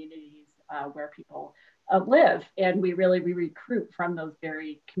the communities where people live. And we recruit from those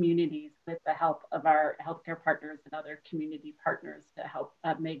very communities with the help of our healthcare partners and other community partners to help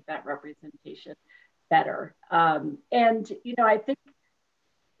make that representation better. And, you know, I think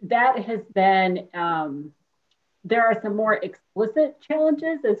that has been, there are some more explicit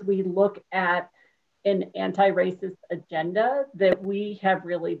challenges as we look at an anti-racist agenda that we have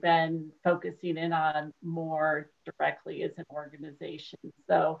really been focusing in on more directly as an organization.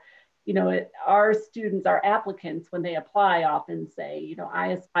 So, you know, our students, our applicants, when they apply often say, you know, I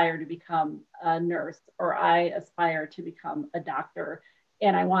aspire to become a nurse or I aspire to become a doctor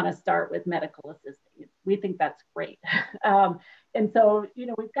and I want to start with medical assisting. We think that's great. And so, you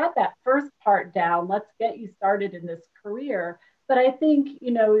know, we've got that first part down. Let's get you started in this career. But I think,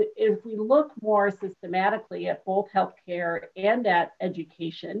 you know, if we look more systematically at both healthcare and at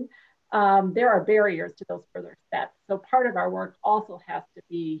education, there are barriers to those further steps. So part of our work also has to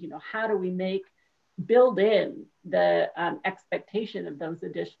be, you know, how do we build in the expectation of those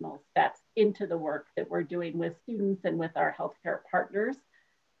additional steps into the work that we're doing with students and with our healthcare partners.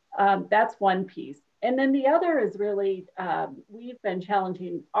 That's one piece. And then the other is really, we've been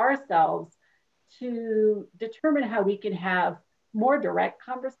challenging ourselves to determine how we can have more direct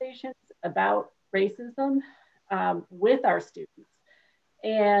conversations about racism with our students.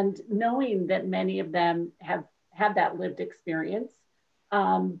 And knowing that many of them have had that lived experience,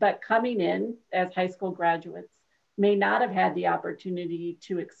 but coming in as high school graduates may not have had the opportunity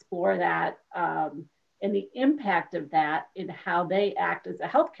to explore that and the impact of that in how they act as a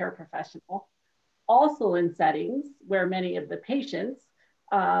healthcare professional, also in settings where many of the patients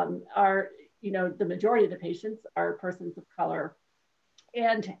are, you know, the majority of the patients are persons of color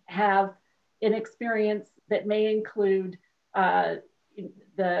and have an experience that may include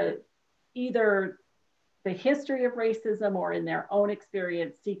either the history of racism or in their own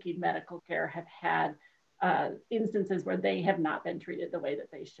experience seeking medical care have had instances where they have not been treated the way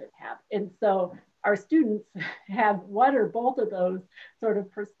that they should have. And so our students have one or both of those sort of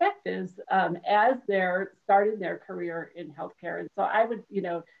perspectives as they're starting their career in healthcare. And so I would, you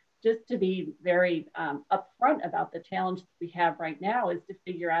know, just to be very upfront about the challenge that we have right now is to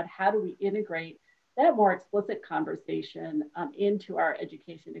figure out how do we integrate that more explicit conversation into our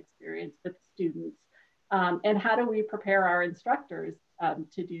education experience with students, and how do we prepare our instructors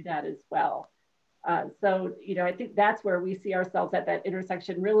to do that as well. So, you know, I think that's where we see ourselves at that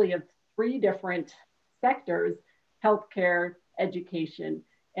intersection really of three different sectors: healthcare, education,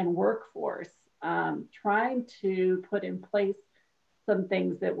 and workforce, trying to put in place some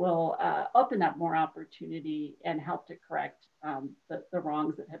things that will open up more opportunity and help to correct the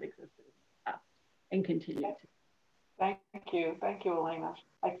wrongs that have existed in the past and continue to. Thank you, Elena.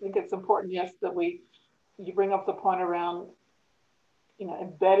 I think it's important, yes, that you bring up the point around, you know,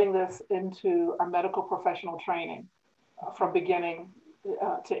 embedding this into our medical professional training from beginning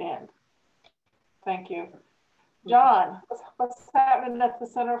to end. Thank you. John, what's happening at the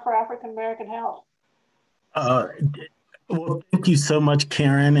Center for African American Health? Well, thank you so much,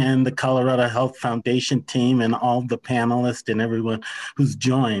 Karen, and the Colorado Health Foundation team and all the panelists and everyone who's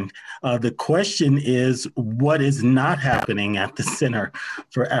joined. The question is, what is not happening at the Center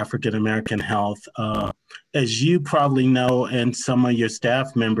for African American Health? As you probably know, and some of your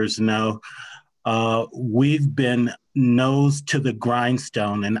staff members know, we've been nose to the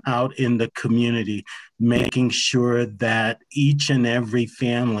grindstone and out in the community, making sure that each and every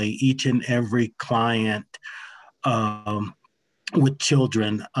family, each and every client with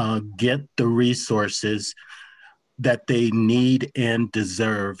children get the resources that they need and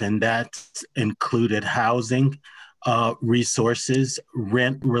deserve. And that's included housing resources,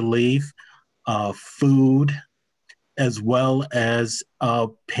 rent relief, food, as well as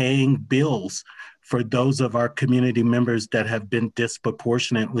paying bills for those of our community members that have been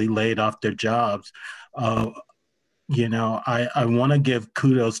disproportionately laid off their jobs. I want to give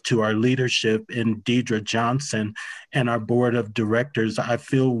kudos to our leadership in Deidre Johnson and our board of directors. I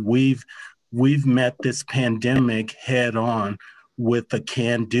feel we've met this pandemic head on with a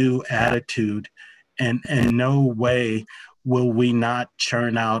can-do attitude, and in no way will we not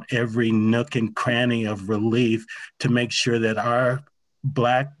churn out every nook and cranny of relief to make sure that our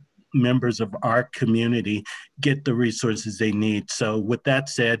Black members of our community get the resources they need. So with that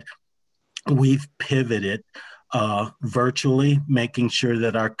said, we've pivoted virtually, making sure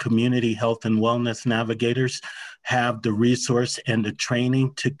that our community health and wellness navigators have the resource and the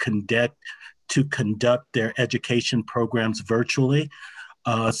training to conduct their education programs virtually.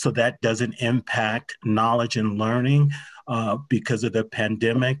 So that doesn't impact knowledge and learning because of the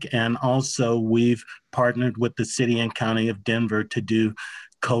pandemic. And also we've partnered with the city and county of Denver to do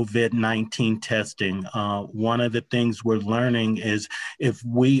COVID-19 testing. One of the things we're learning is if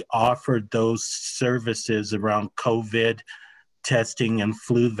we offered those services around COVID testing and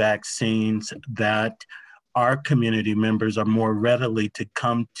flu vaccines, that our community members are more readily to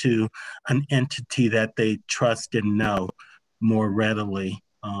come to an entity that they trust and know more readily.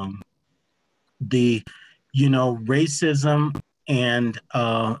 Racism and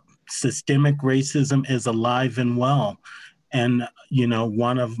systemic racism is alive and well. And,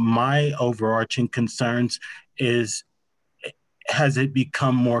 one of my overarching concerns is, has it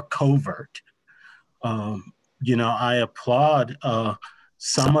become more covert? I applaud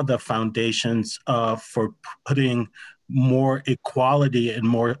some of the foundations for putting more equality and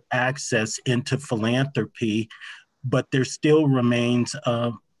more access into philanthropy, but there still remains,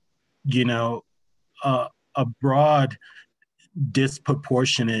 a broad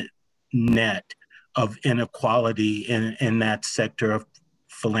disproportionate net of inequality in that sector of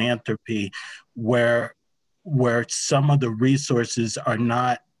philanthropy, where some of the resources are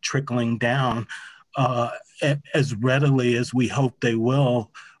not trickling down as readily as we hope they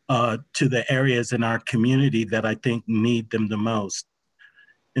will to the areas in our community that I think need them the most.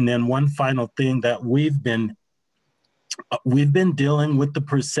 And then one final thing that we've been dealing with the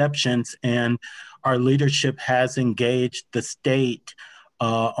perceptions, and our leadership has engaged the state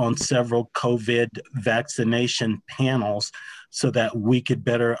on several COVID vaccination panels so that we could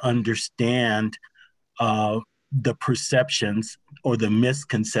better understand the perceptions or the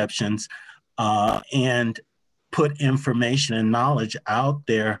misconceptions and put information and knowledge out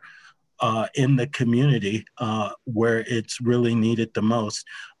there in the community where it's really needed the most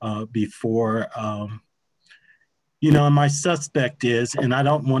before and my suspect is, and I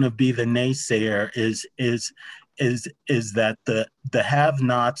don't want to be the naysayer, is that the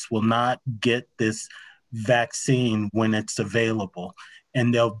have-nots will not get this vaccine when it's available,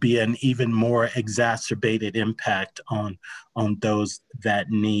 and there'll be an even more exacerbated impact on those that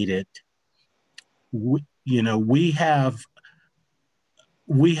need it. We have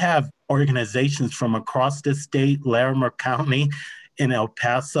organizations from across the state, Larimer County, in El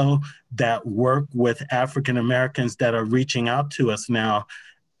Paso, that work with African Americans that are reaching out to us now,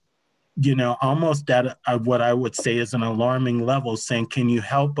 almost at what I would say is an alarming level, saying, can you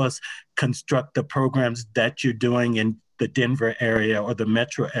help us construct the programs that you're doing in the Denver area or the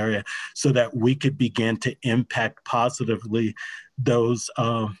metro area so that we could begin to impact positively those,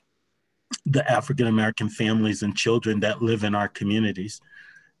 the African American families and children that live in our communities.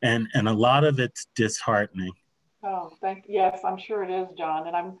 And a lot of it's disheartening. Oh, yes, I'm sure it is, John.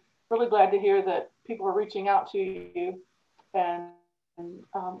 And I'm really glad to hear that people are reaching out to you. And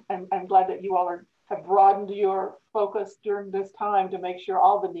I'm glad that you all have broadened your focus during this time to make sure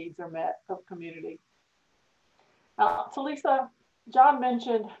all the needs are met of community. Talisa, John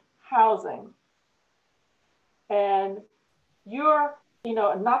mentioned housing. And you're,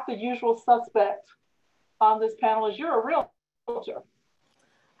 not the usual suspect on this panel, is you're a realtor.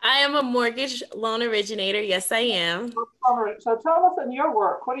 I am a mortgage loan originator. Yes, I am. So tell us in your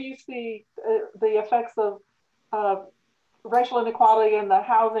work, what do you see the effects of racial inequality in the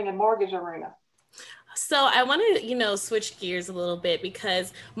housing and mortgage arena? So I want to, switch gears a little bit,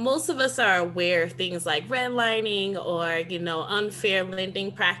 because most of us are aware of things like redlining or, unfair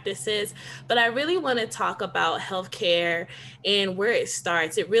lending practices. But I really want to talk about healthcare and where it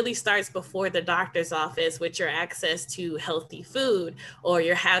starts. It really starts before the doctor's office with your access to healthy food, or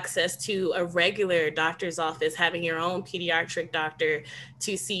your access to a regular doctor's office, having your own pediatric doctor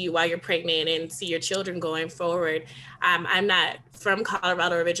to see you while you're pregnant and see your children going forward. I'm not from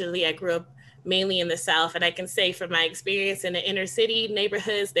Colorado originally. I grew up mainly in the South. And I can say from my experience in the inner city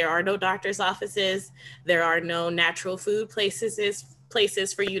neighborhoods, there are no doctor's offices. There are no natural food places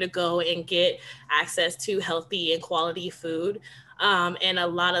for you to go and get access to healthy and quality food. And a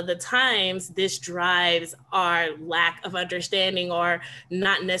lot of the times this drives our lack of understanding or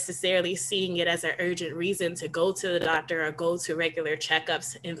not necessarily seeing it as an urgent reason to go to the doctor or go to regular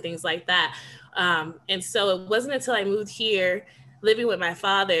checkups and things like that. And so it wasn't until I moved here living with my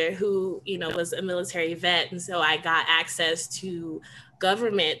father, who, you know, was a military vet. And so I got access to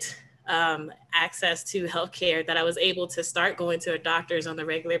government access to healthcare, that I was able to start going to doctors on a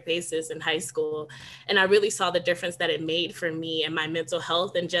regular basis in high school. And I really saw the difference that it made for me and my mental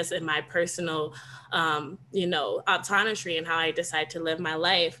health and just in my personal, you know, optometry and how I decide to live my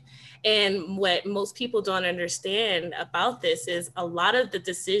life. And what most people don't understand about this is a lot of the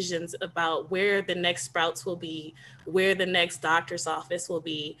decisions about where the next Sprouts will be, where the next doctor's office will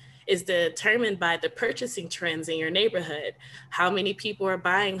be, is determined by the purchasing trends in your neighborhood. How many people are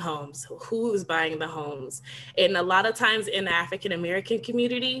buying homes? Who's buying the homes? And a lot of times in the African-American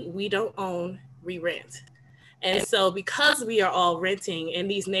community, we don't own, we rent. And so because we are all renting and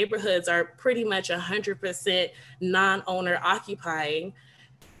these neighborhoods are pretty much 100% non-owner occupying,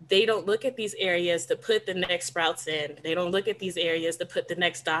 they don't look at these areas to put the next Sprouts in. They don't look at these areas to put the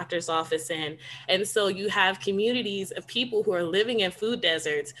next doctor's office in. And so you have communities of people who are living in food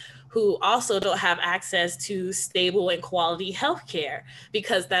deserts who also don't have access to stable and quality healthcare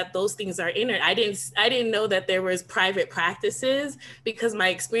because those things are in it. I didn't know that there was private practices because my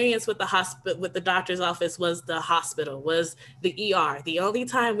experience with the hospital, with the doctor's office, was the hospital, was the ER. The only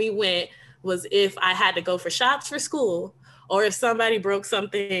time we went was if I had to go for shots for school, or if somebody broke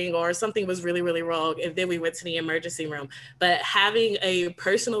something or something was really, really wrong, and then we went to the emergency room. But having a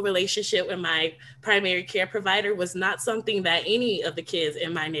personal relationship with my primary care provider was not something that any of the kids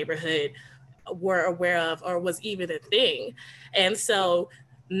in my neighborhood were aware of or was even a thing. And so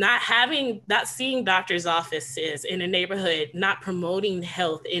not seeing doctor's offices in a neighborhood, not promoting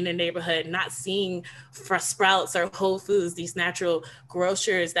health in a neighborhood, not seeing for Sprouts or Whole Foods, these natural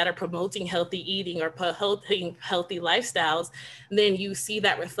grocers that are promoting healthy eating or promoting healthy lifestyles, then you see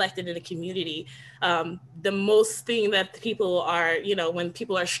that reflected in the community. The most thing that people are, you know, when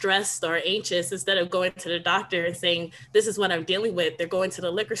people are stressed or anxious, instead of going to the doctor and saying, this is what I'm dealing with, they're going to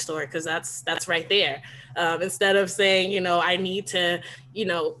the liquor store because that's right there. Instead of saying, you know, I need to, you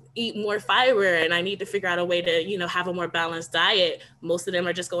know, eat more fiber and I need to figure out a way to, you know, have a more balanced diet, most of them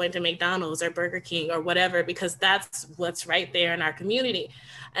are just going to McDonald's or Burger King or whatever, because that's what's right there in our community.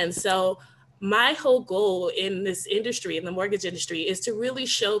 And so my whole goal in this industry, in the mortgage industry, is to really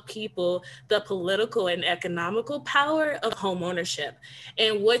show people the political and economical power of home ownership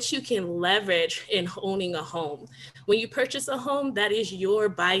and what you can leverage in owning a home. When you purchase a home, that is your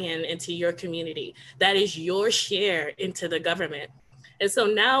buy-in into your community. That is your share into the government. And so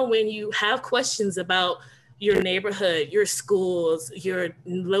now when you have questions about your neighborhood, your schools, your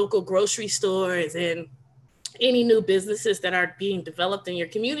local grocery stores, and any new businesses that are being developed in your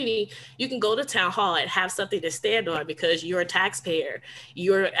community, you can go to town hall and have something to stand on because you're a taxpayer.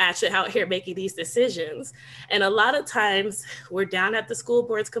 You're actually out here making these decisions. And a lot of times we're down at the school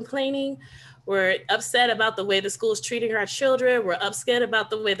boards complaining. We're upset about the way the school's treating our children. We're upset about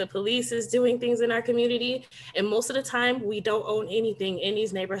the way the police is doing things in our community. And most of the time we don't own anything in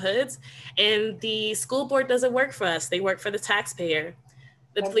these neighborhoods. And the school board doesn't work for us. They work for the taxpayer.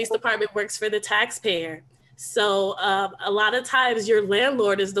 The police department works for the taxpayer. So a lot of times your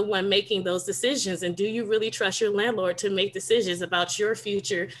landlord is the one making those decisions. And do you really trust your landlord to make decisions about your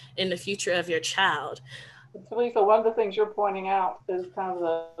future and the future of your child? Lisa, one of the things you're pointing out is kind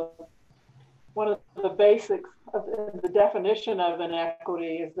of one of the basics of the definition of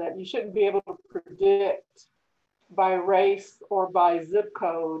inequity is that you shouldn't be able to predict by race or by zip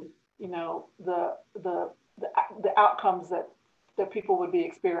code, you know, the outcomes that people would be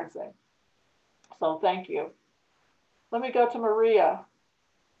experiencing. So thank you. Let me go to Maria.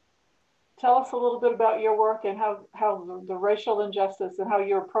 Tell us a little bit about your work and how the racial injustice and how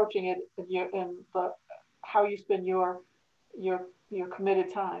you're approaching it and how you spend your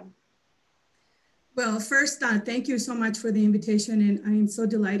committed time. Well, first, thank you so much for the invitation. And I'm so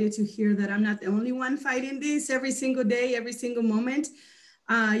delighted to hear that I'm not the only one fighting this every single day, every single moment.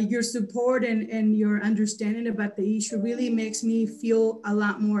 Your support and your understanding about the issue really makes me feel a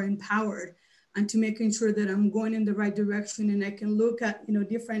lot more empowered and to making sure that I'm going in the right direction and I can look at, you know,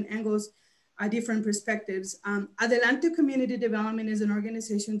 different angles, different perspectives. Adelante Community Development is an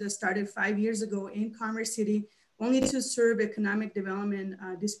organization that started 5 years ago in Commerce City, only to serve economic development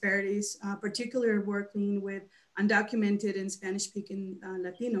disparities, particularly working with undocumented and Spanish-speaking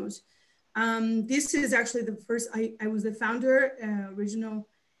Latinos. This is actually the first, I was the founder, original,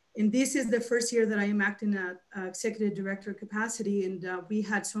 and this is the first year that I am acting at executive director capacity. And we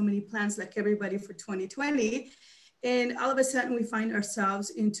had so many plans like everybody for 2020. And all of a sudden we find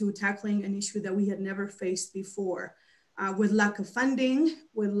ourselves into tackling an issue that we had never faced before, with lack of funding,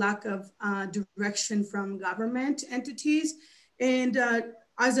 with lack of direction from government entities, and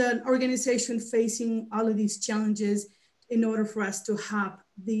as an organization facing all of these challenges in order for us to help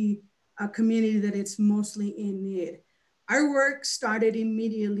the community that it's mostly in need. Our work started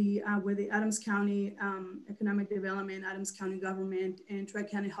immediately with the Adams County Economic Development, Adams County Government, and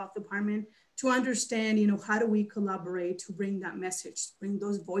Tri-County Health Department to understand, how do we collaborate to bring that message, bring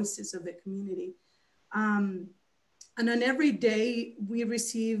those voices of the community. And on every day we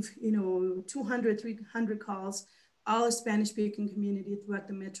receive, 200, 300 calls, all Spanish-speaking community throughout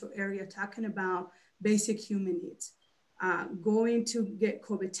the metro area talking about basic human needs. Going to get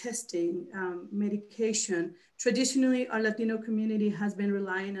COVID testing, medication. Traditionally, our Latino community has been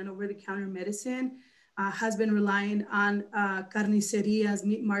relying on over-the-counter medicine, has been relying on carnicerias,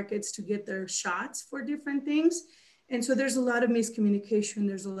 meat markets to get their shots for different things. And so there's a lot of miscommunication,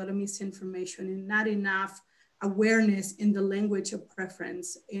 there's a lot of misinformation, and not enough awareness in the language of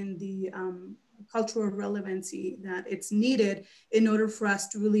preference, in the cultural relevancy that it's needed in order for us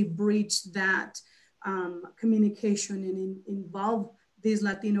to really breach that communication and involve this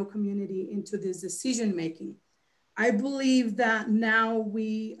Latino community into this decision making. I believe that now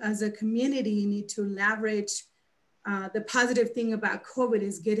we as a community need to leverage the positive thing about COVID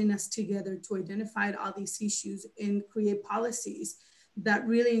is getting us together to identify all these issues and create policies that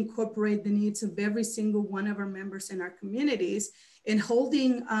really incorporate the needs of every single one of our members in our communities, and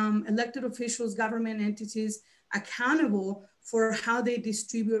holding elected officials, government entities accountable for how they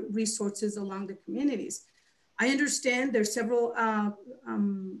distribute resources along the communities. I understand there's several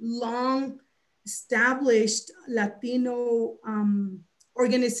long established Latino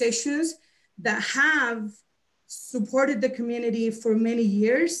organizations that have supported the community for many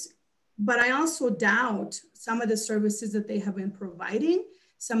years, but I also doubt some of the services that they have been providing,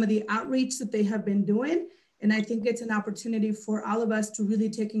 some of the outreach that they have been doing. And I think it's an opportunity for all of us to really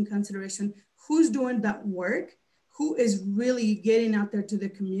take in consideration who's doing that work, who is really getting out there to the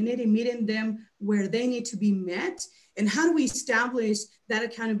community, meeting them where they need to be met, and how do we establish that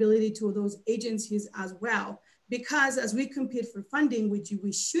accountability to those agencies as well? Because as we compete for funding, which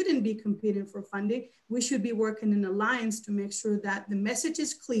we shouldn't be competing for funding, we should be working in alliance to make sure that the message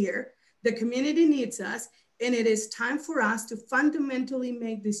is clear, the community needs us, and it is time for us to fundamentally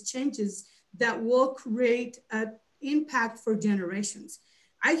make these changes that will create an impact for generations.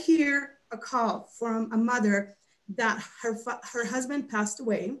 I hear a call from a mother that her husband passed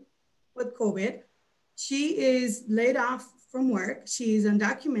away with COVID. She is laid off from work. She is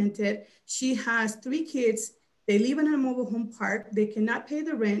undocumented. She has 3 kids. They live in a mobile home park. They cannot pay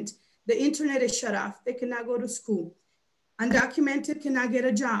the rent. The internet is shut off. They cannot go to school. Undocumented cannot get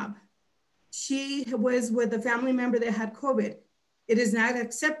a job. She was with a family member that had COVID. It is not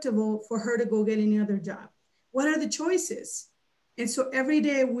acceptable for her to go get any other job. What are the choices? And so every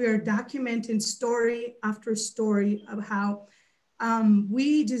day we are documenting story after story of how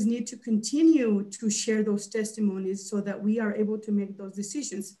we just need to continue to share those testimonies so that we are able to make those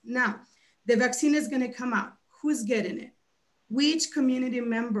decisions. Now, the vaccine is going to come out. Who's getting it? Which community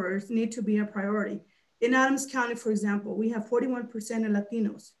members need to be a priority? In Adams County, for example, we have 41% of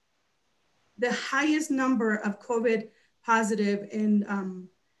Latinos. The highest number of COVID positive in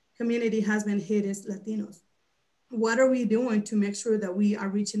community has been hit is Latinos. What are we doing to make sure that we are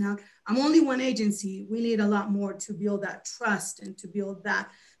reaching out? I'm only one agency. We need a lot more to build that trust and to build that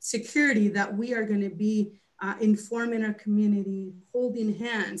security that we are going to be informing our community, holding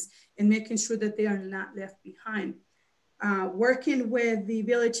hands, and making sure that they are not left behind. Working with the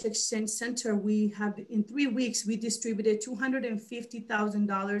Village Exchange Center, we have, in 3 weeks, we distributed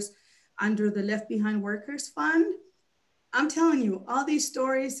 $250,000 under the Left Behind Workers Fund. I'm telling you, all these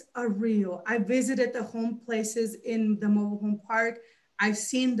stories are real. I visited the home places in the mobile home park. I've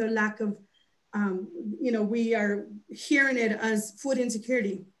seen the lack of, we are hearing it as food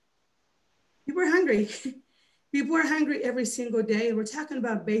insecurity. People are hungry. People are hungry every single day. We're talking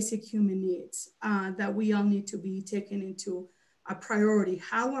about basic human needs that we all need to be taken into a priority.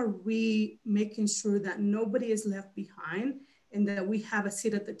 How are we making sure that nobody is left behind and that we have a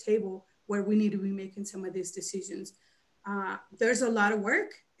seat at the table where we need to be making some of these decisions? There's a lot of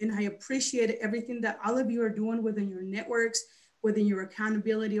work, and I appreciate everything that all of you are doing within your networks, within your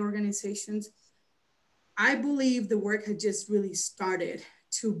accountability organizations. I believe the work had just really started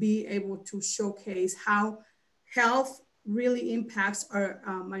to be able to showcase how health really impacts our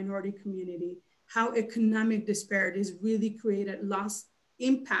minority community, how economic disparities really created lost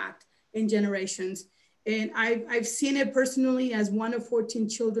impact in generations. And I've seen it personally as one of 14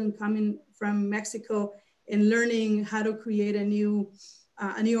 children coming from Mexico in learning how to create a new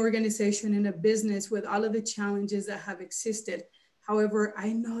organization and a business with all of the challenges that have existed. However,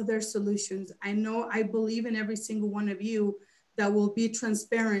 I know there's solutions. I believe in every single one of you that will be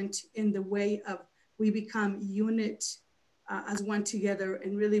transparent in the way of we become unit as one together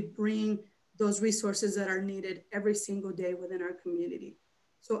and really bring those resources that are needed every single day within our community.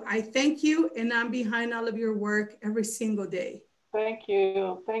 So I thank you, and I'm behind all of your work every single day. Thank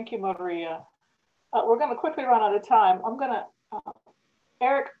you, Maria. We're gonna quickly run out of time. I'm gonna,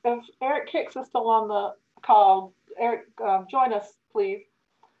 Eric, if Eric Hicks is still on the call, Eric, join us, please.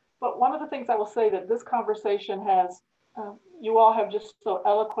 But one of the things I will say that this conversation has, you all have just so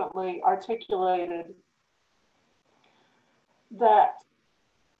eloquently articulated that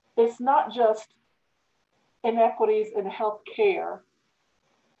it's not just inequities in healthcare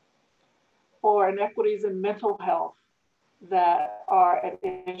or inequities in mental health that are at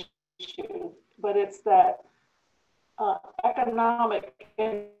issue, but it's that economic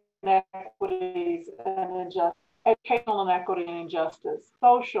inequities and injustice, educational inequity and injustice,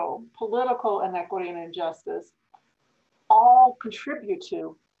 social, political inequity and injustice, all contribute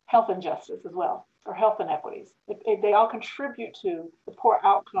to health injustice as well, or health inequities. They all contribute to the poor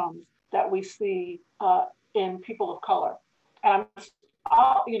outcomes that we see in people of color. And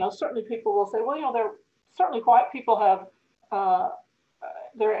certainly people will say, well, there certainly white people have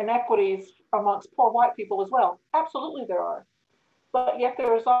there are inequities amongst poor white people as well. Absolutely there are. But yet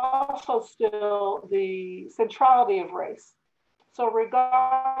there is also still the centrality of race. So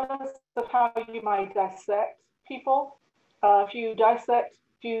regardless of how you might dissect people, if you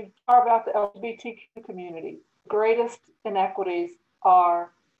carve out the LGBTQ community, greatest inequities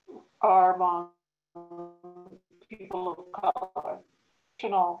are among people of color.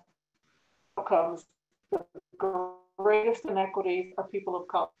 Outcomes, the greatest inequities are people of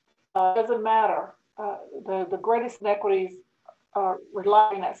color. It doesn't matter. The greatest inequities are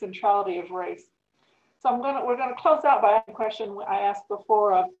relying on that centrality of race. So we're gonna close out by asking a question I asked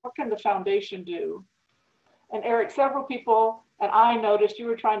before of what can the foundation do? And Eric, several people, and I noticed you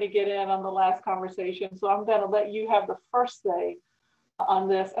were trying to get in on the last conversation, so I'm gonna let you have the first say on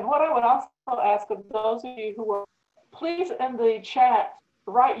this. And what I would also ask of those of you who are, please in the chat,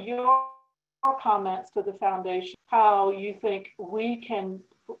 write your comments to the foundation, how you think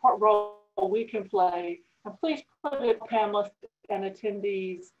what role we can play, and please put it in panelists and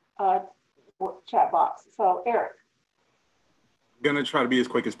attendees chat box. So Eric. I'm going to try to be as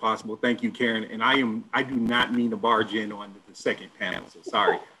quick as possible. Thank you, Karen. And I do not mean to barge in on the second panel, so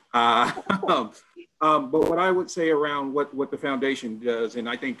sorry. But what I would say around what the foundation does, and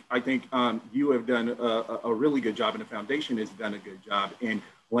I think you have done a really good job, and the foundation has done a good job in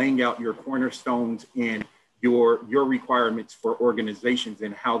laying out your cornerstones and your requirements for organizations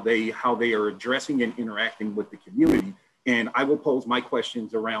and how they are addressing and interacting with the community. And I will pose my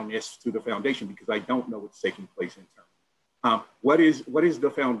questions around this to the foundation because I don't know what's taking place internally. What is the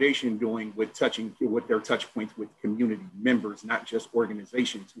foundation doing with their touch points with community members, not just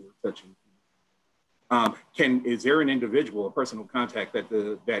organizations who are touching? Is there an individual, a personal contact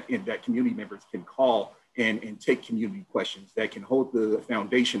that community members can call and take community questions that can hold the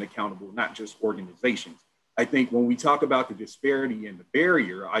foundation accountable, not just organizations? I think when we talk about the disparity and the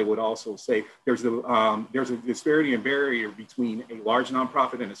barrier, I would also say there's a disparity and barrier between a large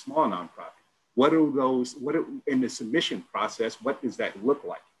nonprofit and a small nonprofit. In the submission process, what does that look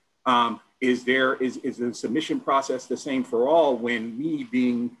like? Is the submission process the same for all? When me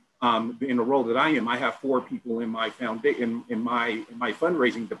being in the role that I am, I have 4 people in my foundation, in my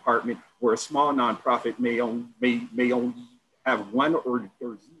fundraising department, where a small nonprofit may only have 1 or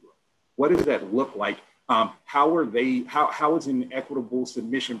 0. What does that look like? How is an equitable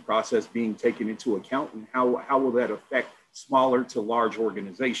submission process being taken into account, and how will that affect smaller to large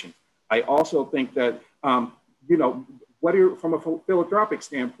organizations? I also think that, from a philanthropic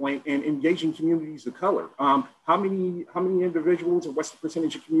standpoint and engaging communities of color, how many individuals, or what's the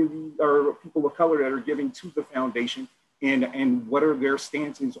percentage of community or people of color that are giving to the foundation, and what are their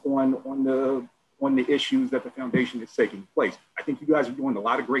stances on the issues that the foundation is taking place? I think you guys are doing a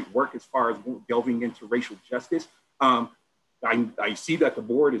lot of great work as far as delving into racial justice. I see that the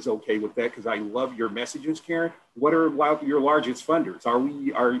board is okay with that because I love your messages, Karen. What are your largest funders?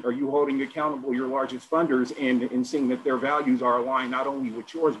 Are you holding accountable your largest funders and seeing that their values are aligned not only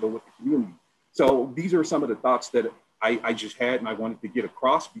with yours, but with the community? So these are some of the thoughts that I just had and I wanted to get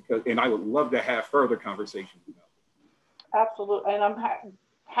across and I would love to have further conversations about it. Absolutely, and I'm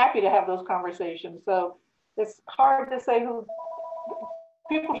happy to have those conversations. So it's hard to say who.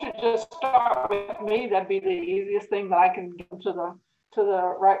 People should just start with me. That'd be the easiest thing that I can give to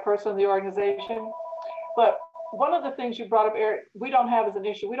the right person in the organization. But one of the things you brought up, Eric, we don't have as an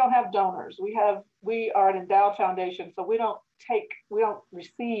issue, we don't have donors. We are an endowed foundation, so we don't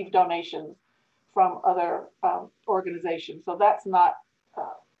receive donations from other organizations. So that's not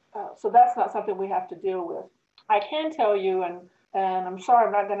something we have to deal with. I can tell you, and I'm sorry,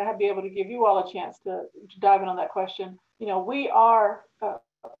 I'm not going to be able to give you all a chance to dive in on that question. You know, we are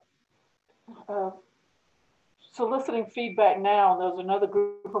soliciting feedback now. And there's another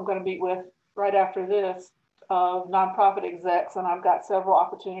group I'm going to meet with right after this of nonprofit execs, and I've got several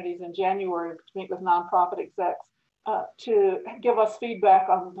opportunities in January to meet with nonprofit execs to give us feedback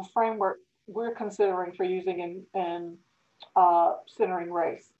on the framework we're considering for using in centering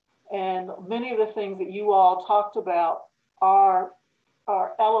race. And many of the things that you all talked about are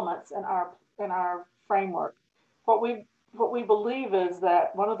elements in our framework. What we believe is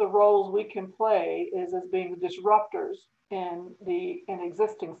that one of the roles we can play is as being disruptors in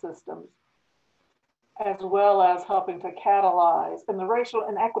existing systems, as well as helping to catalyze. In the racial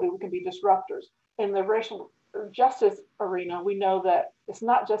inequity, we can be disruptors. In the racial justice arena, we know that it's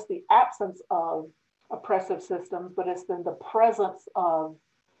not just the absence of oppressive systems, but it's then the presence of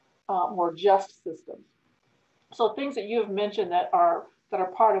more just systems. So things that you have mentioned that are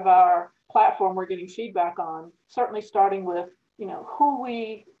part of our platform we're getting feedback on, certainly starting with, you know, who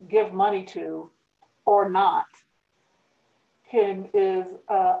we give money to or not can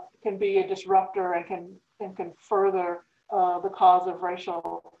be a disruptor and can further the cause of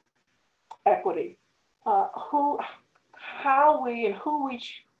racial equity. How we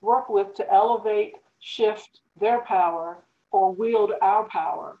work with to elevate, shift their power or wield our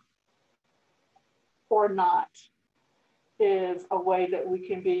power or not is a way that we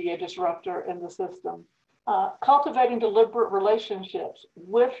can be a disruptor in the system. Cultivating deliberate relationships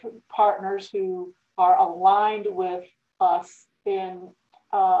with partners who are aligned with us in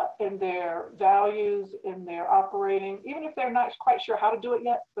their values, in their operating, even if they're not quite sure how to do it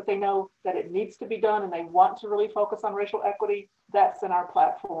yet, but they know that it needs to be done and they want to really focus on racial equity, that's in our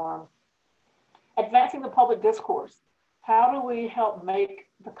platform. Advancing the public discourse. How do we help make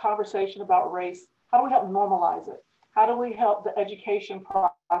the conversation about race, how do we help normalize it? How do we help the education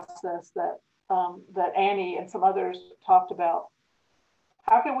process that Annie and some others talked about?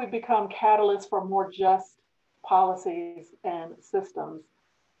 How can we become catalysts for more just policies and systems?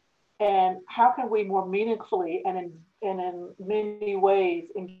 And how can we more meaningfully and in many ways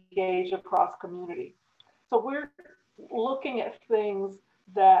engage across community? So we're looking at things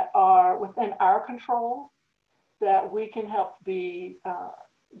that are within our control that we can help be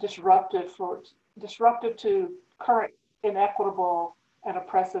disruptive to current inequitable and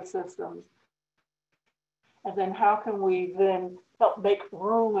oppressive systems. And then how can we then help make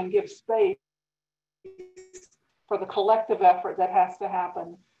room and give space for the collective effort that has to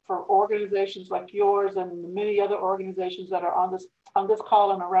happen for organizations like yours and many other organizations that are on this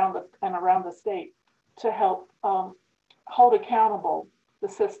call and around the state to help hold accountable the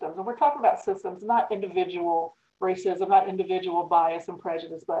systems. And we're talking about systems, not individual racism, not individual bias and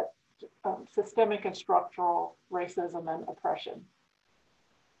prejudice, but systemic and structural racism and oppression.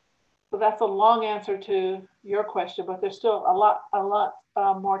 So that's a long answer to your question, but there's still a lot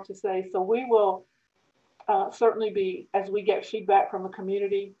more to say. So we will certainly be, as we get feedback from the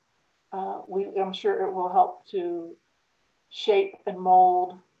community, I'm sure it will help to shape and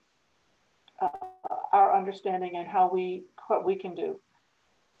mold our understanding and what we can do.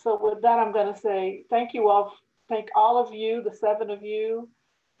 So with that, I'm going to say thank you all. Thank all of you, the 7 of you.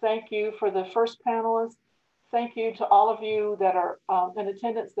 Thank you for the first panelist. Thank you to all of you that are in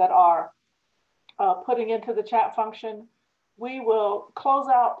attendance that are putting into the chat function. We will close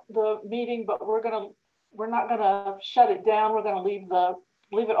out the meeting, but we're not gonna shut it down. We're gonna leave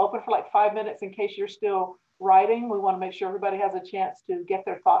it open for like 5 minutes in case you're still writing. We want to make sure everybody has a chance to get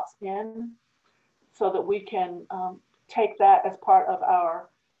their thoughts in so that we can take that as part of our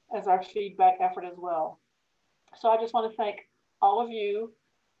feedback effort as well. So I just want to thank all of you.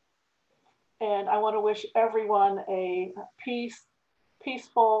 And I want to wish everyone a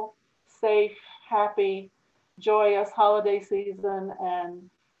peaceful, safe, happy, joyous holiday season, and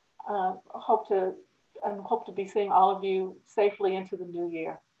hope to be seeing all of you safely into the new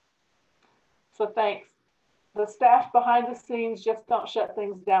year. So thanks. The staff behind the scenes, just don't shut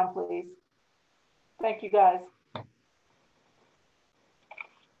things down, please. Thank you, guys.